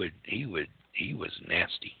he was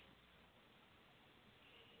nasty.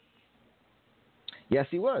 Yes,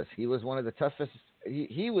 he was. He was one of the toughest.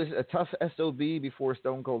 He was a tough SOB before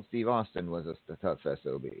Stone Cold Steve Austin was a tough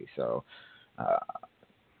SOB. So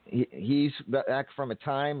he's back from a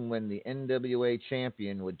time when the NWA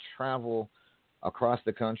champion would travel across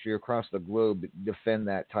the country, across the globe, defend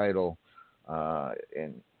that title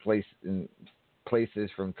in places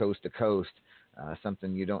from coast to coast.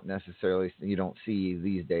 Something you don't see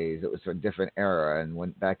these days. It was a different era, and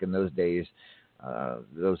when back in those days,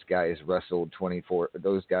 those guys wrestled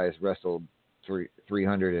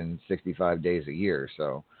 365 days a year.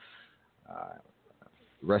 So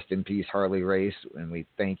rest in peace, Harley Race, and we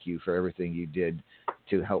thank you for everything you did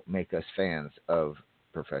to help make us fans of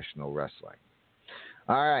professional wrestling.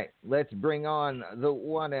 All right, let's bring on the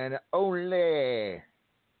one and only.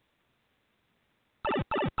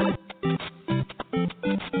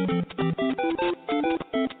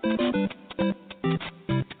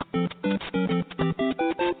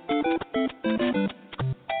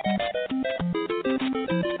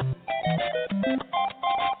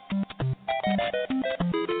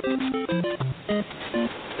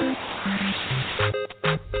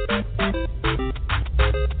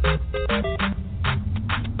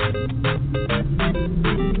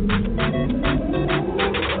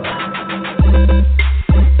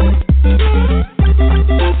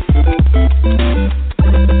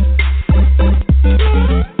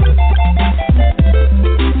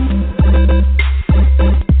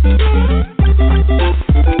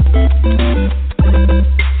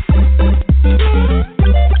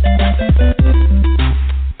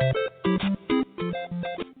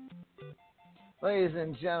 Ladies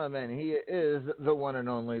and gentlemen, he is the one and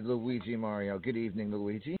only Luigi Mario. Good evening,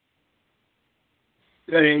 Luigi.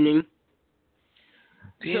 Good evening.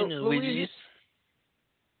 So,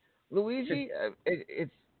 Luigi,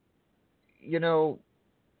 it's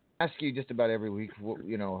ask you just about every week,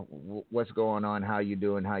 what's going on, how you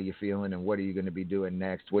doing, how you feeling, and what are you going to be doing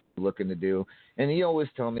next, what are you looking to do, and you always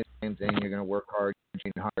tell me the same thing: you're going to work hard,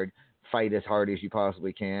 train hard, fight as hard as you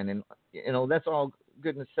possibly can, and that's all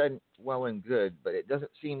good and said, well and good, but it doesn't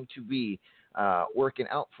seem to be working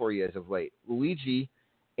out for you as of late. Luigi,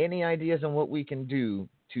 any ideas on what we can do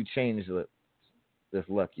to change this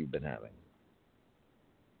luck you've been having?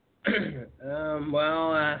 You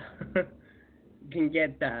can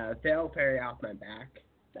get the Phil Perry off my back.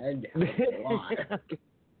 That'd help a lot.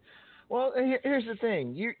 Well, here's the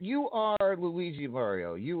thing. You are Luigi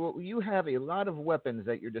Mario. You have a lot of weapons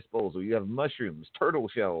at your disposal. You have mushrooms, turtle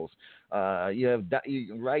shells. You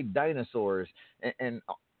can ride dinosaurs, and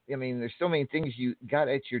I mean, there's so many things you got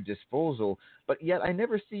at your disposal. But yet, I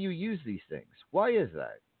never see you use these things. Why is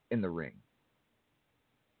that in the ring?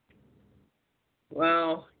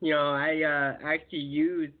 Well, I actually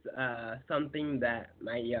used something that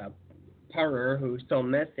my partner, who's still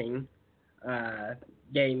missing,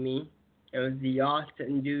 gave me. It was the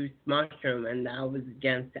ox-induced mushroom, and that was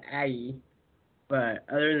against Aggie. But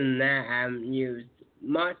other than that, I haven't used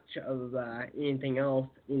much of anything else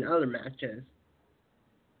in other matches.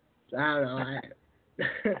 So I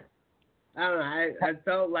don't know. I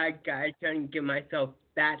felt like I couldn't give myself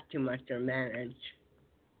that too much advantage.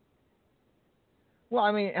 Well,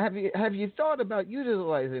 I mean, have you thought about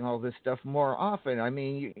utilizing all this stuff more often? I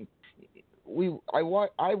mean, I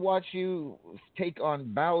watch you take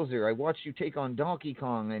on Bowser. I watch you take on Donkey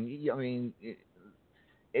Kong, and I mean,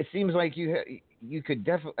 it seems like you could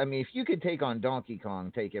definitely. I mean, if you could take on Donkey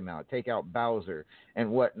Kong, take him out, take out Bowser and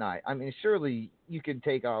whatnot. I mean, surely you could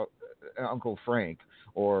take out Uncle Frank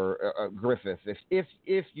or Griffith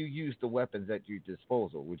if you use the weapons at your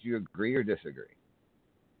disposal. Would you agree or disagree?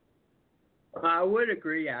 I would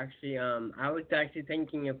agree, actually. I was actually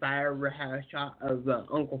thinking if I ever had a shot of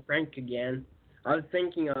Uncle Frank again, I was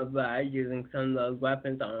thinking of using some of those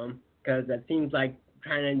weapons on them because it seems like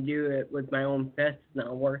trying to do it with my own fist is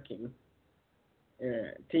not working.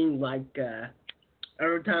 It seems like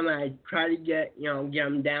every time I try to get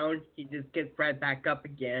him down, he just gets right back up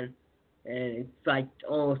again, and it's like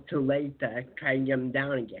almost too late to try to get him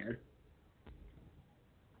down again.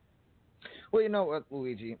 Well, you know what,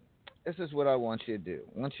 Luigi? This is what I want you to do.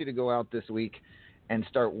 I want you to go out this week and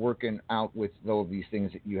start working out with all of these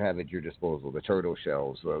things that you have at your disposal, the turtle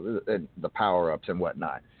shells, the power-ups and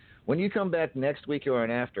whatnot. When you come back next week or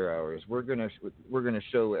on After Hours, we're gonna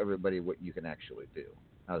show everybody what you can actually do.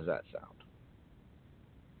 How's that sound?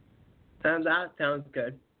 That sounds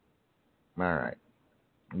good. All right.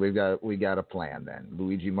 We got a plan then.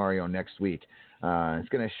 Luigi Mario next week. It's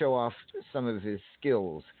going to show off some of his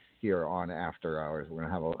skills here on After Hours. We're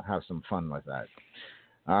going to have some fun with that.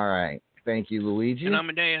 All right. Thank you, Luigi. And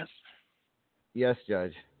Amadeus. Yes,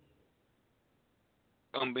 Judge.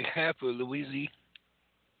 On behalf of Louise.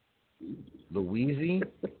 Louise?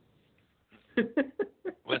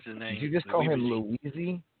 What's his name? Did you just call him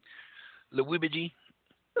Louise? Luigi.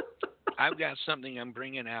 I've got something I'm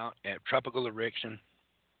bringing out at Tropical Erection.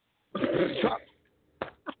 Not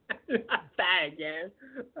that again.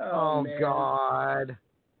 Oh God.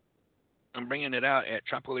 I'm bringing it out at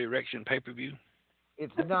Tropical Erection pay-per-view.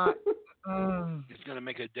 It's not. It's going to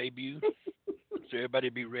make a debut, so everybody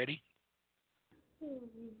be ready.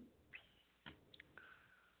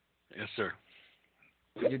 Yes, sir.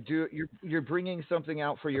 You're bringing something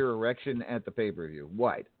out for your erection at the pay-per-view.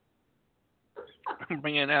 What? I'm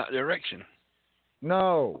bringing out the erection.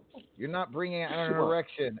 No, you're not bringing out an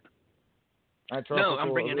erection. No,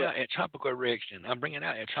 I'm bringing it out at Tropical Erection. I'm bringing it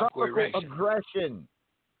out at Tropical Erection. Aggression.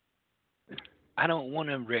 I don't want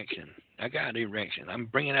an erection. I got an erection. I'm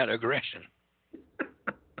bringing out aggression.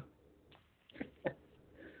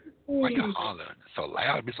 Why you hollering? So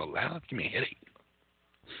loud? It'd be so loud? Give me a headache.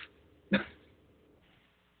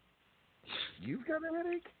 You've got a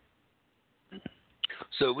headache?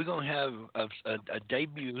 So we're going to have a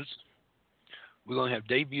debuts. We're going to have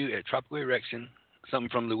debut at Tropical Erection, something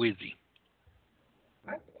from Louise.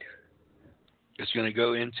 It's going to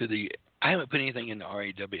go into the... I haven't put anything in the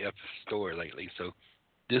RAWF store lately, so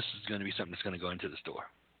this is going to be something that's going to go into the store.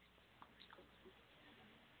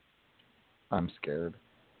 I'm scared.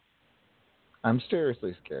 I'm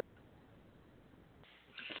seriously scared.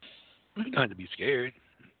 You don't have to be scared.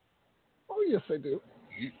 Oh, yes, I do.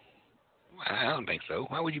 I don't think so.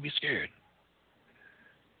 Why would you be scared?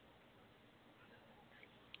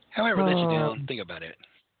 How I ever let you down? Think about it.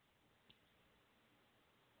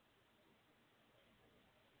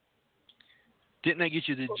 Didn't I get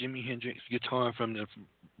you the Jimi Hendrix guitar from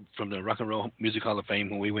the Rock and Roll Music Hall of Fame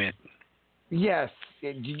when we went? Yes. Do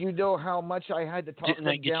you know how much I had to talk Didn't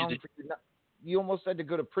I get down? you You almost had to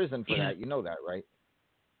go to prison for that. You know that, right?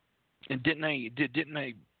 And didn't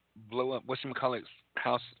I blow up whatchamacallit's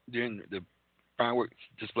house during the fireworks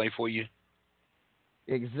display for you?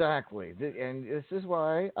 Exactly. And this is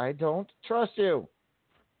why I don't trust you.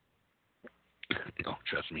 Don't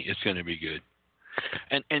trust me. It's going to be good.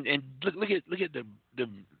 And look at the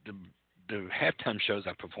halftime shows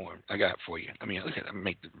I performed. I got for you. I mean, look at I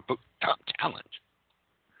make the book top talent.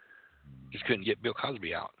 Just couldn't get Bill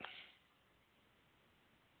Cosby out.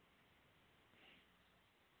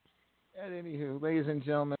 And anywho, ladies and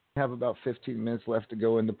gentlemen, we have about 15 minutes left to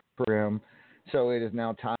go in the program, so it is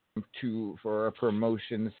now time for a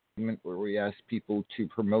promotion segment where we ask people to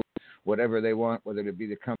promote whatever they want, whether it be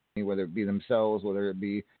the company, whether it be themselves, whether it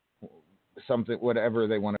be something, whatever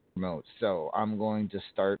they want to promote. So I'm going to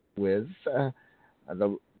start with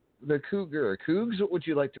the Cougar. Cougs, what would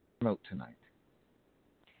you like to promote tonight?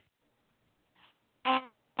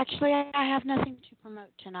 Actually, I have nothing to promote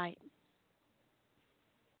tonight.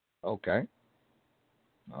 Okay.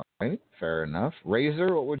 All right, fair enough.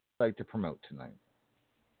 Razor, what would you like to promote tonight?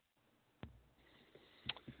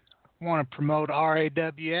 I want to promote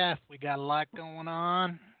RAWF. We got a lot going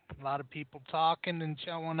on. A lot of people talking and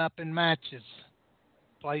showing up in matches.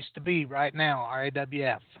 Place to be right now,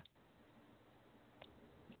 RAWF.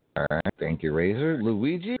 All right, thank you, Razor.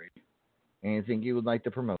 Luigi, anything you would like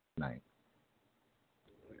to promote tonight?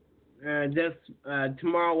 Just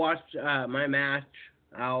tomorrow, watch my match.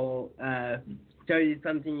 I'll show you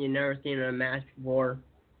something you've never seen in a match before.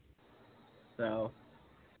 So,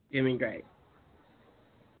 it's gonna be great.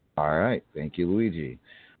 All right, thank you, Luigi.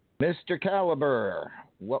 Mr. Caliber,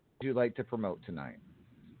 what would you like to promote tonight?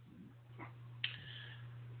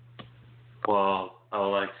 Well, I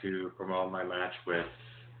would like to promote my match with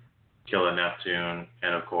Killer Neptune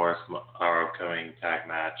and, of course, our upcoming tag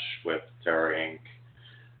match with Terror Inc.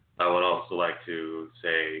 I would also like to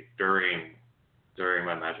say during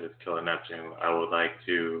my match with Killer Neptune, I would like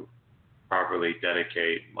to properly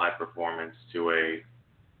dedicate my performance to a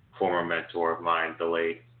former mentor of mine, the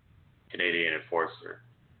late Canadian Enforcer.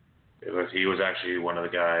 He was actually one of the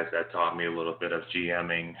guys that taught me a little bit of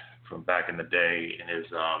GMing from back in the day in his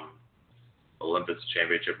Olympus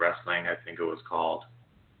Championship Wrestling, I think it was called.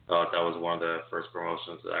 That was one of the first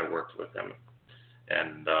promotions that I worked with him.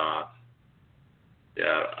 And I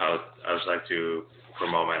would just like to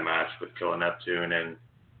promote my match with Killer Neptune and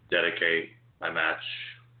dedicate my match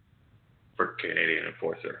for Canadian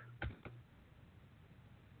Enforcer.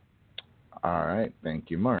 All right, thank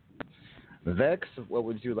you, Mark. Vex, what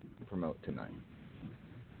would you like to promote tonight?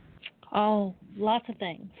 Oh, lots of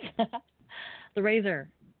things. The Razor,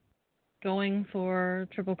 going for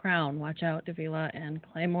Triple Crown. Watch out, Davila and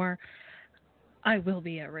Claymore. I will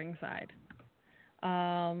be at ringside.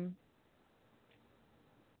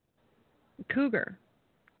 Cougar,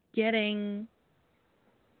 getting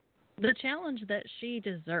the challenge that she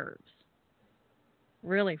deserves.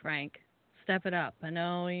 Really, Frank, step it up. I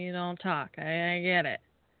know you don't talk. I get it.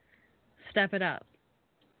 Step it up.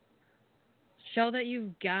 Show that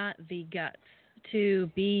you've got the guts to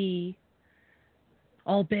be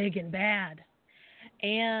all big and bad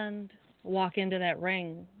and walk into that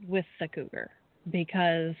ring with the Cougar,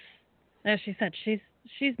 because, as she said,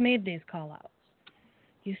 she's made these call-outs.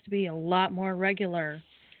 Used to be a lot more regular.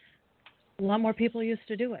 A lot more people used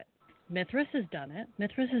to do it. Mithras has done it.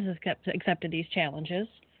 Mithras has accepted these challenges.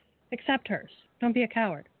 Accept hers. Don't be a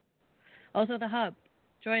coward. Also, the Hub.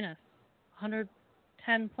 Join us.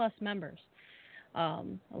 110 plus members. I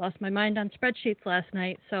lost my mind on spreadsheets last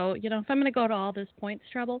night, so if I'm going to go to all this points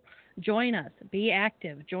trouble, join us. Be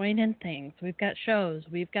active. Join in things. We've got shows.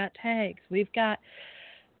 We've got tags. We have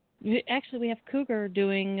Cougar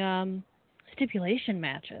doing stipulation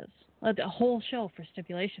matches. A whole show for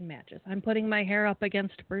stipulation matches. I'm putting my hair up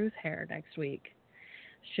against Bruce's hair next week.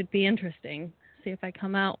 Should be interesting. See if I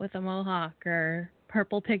come out with a mohawk or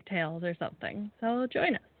purple pigtails or something. So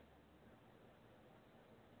join us.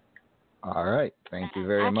 All right. Thank you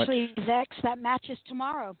very much. Actually, Vex, that match is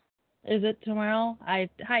tomorrow. Is it tomorrow? I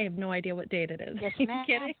have no idea what date it is. Yes, Are you ma'am.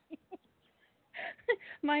 kidding?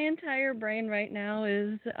 My entire brain right now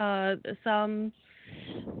is some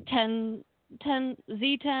 10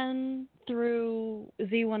 Z10 through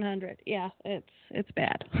Z100. Yeah, it's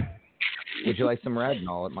bad. Would you like some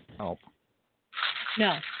Radnol? It might help.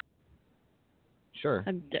 No. Sure.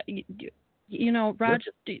 Roger.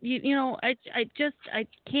 I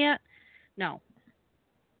can't. No.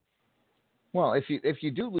 Well, if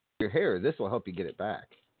you do lose your hair, this will help you get it back.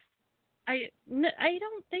 I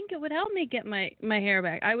don't think it would help me get my hair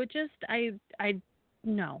back. I would just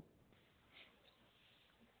no.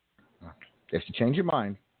 If you change your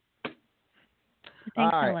mind.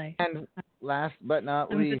 All right. And last but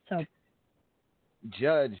not least,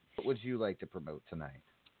 Judge, what would you like to promote tonight?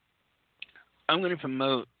 I'm going to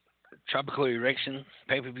promote Tropical Erection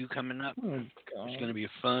pay-per-view coming up. It's going to be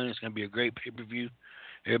fun. It's going to be a great pay-per-view.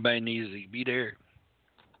 Everybody needs to be there.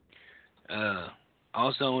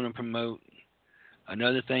 Also, I want to promote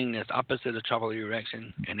another thing that's opposite of Tropical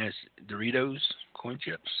Erection, and that's Doritos corn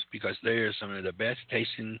chips, because they are some of the best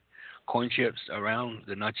tasting corn chips around.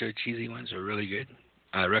 The nacho cheesy ones are really good.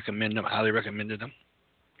 I recommend them, highly recommended them.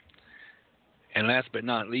 And last but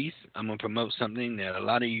not least, I'm going to promote something that a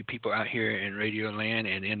lot of you people out here in Radio Land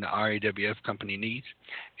and in the RAWF company needs,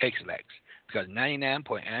 X-Lax. Because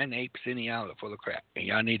 99.98% of y'all are full of crap. And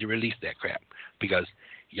y'all need to release that crap. Because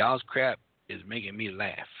y'all's crap is making me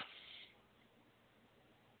laugh.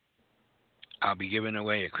 I'll be giving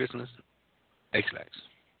away at Christmas X-Lax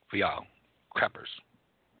for y'all crappers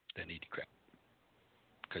that need the crap.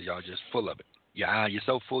 Because y'all just full of it. You're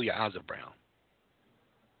so full, your eyes are brown.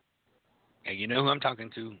 And you know who I'm talking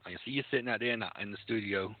to. I see you sitting out there in the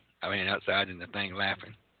studio, outside in the thing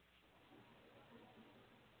laughing.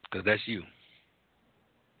 Because that's you.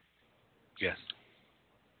 Yes.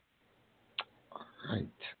 All right.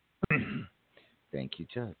 Thank you,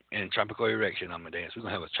 Chuck. And Tropical Erection, I'm going to dance. We're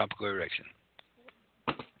going to have a Tropical Erection.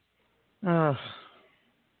 I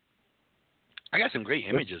got some great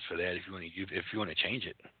images for that if you want to change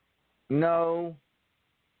it. No.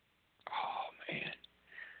 Oh, man.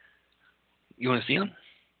 You want to see them?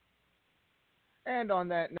 And on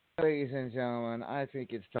that note, ladies and gentlemen, I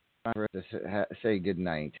think it's time for us to say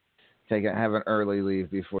goodnight. Have an early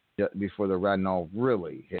leave before the Radnol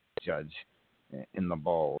really hits Judge in the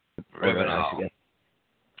balls.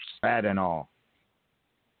 Radnol.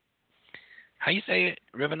 How you say it?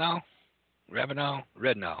 Radnol? Radnol?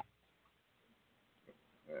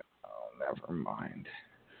 Oh, never mind.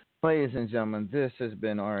 Ladies and gentlemen, this has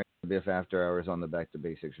been RAWF After Hours on the Back to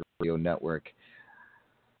Basics Radio Network.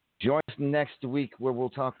 Join us next week where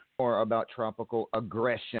we'll talk more about tropical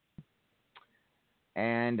aggression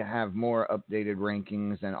and have more updated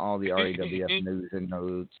rankings and all the RAWF news and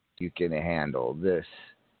notes you can handle. This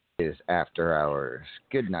is After Hours.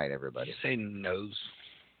 Good night, everybody. Say nose.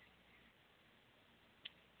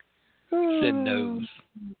 Said nose.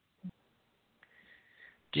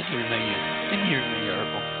 Didn't hear me,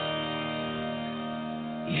 Oracle.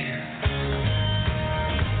 Yeah.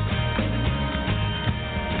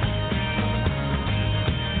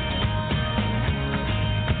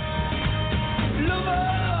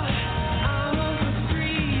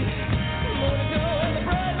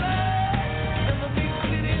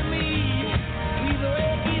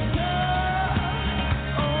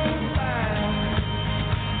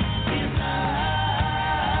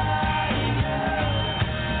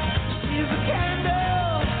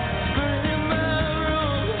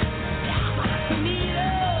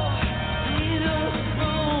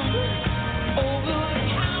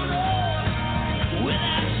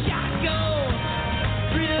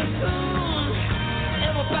 Real soon.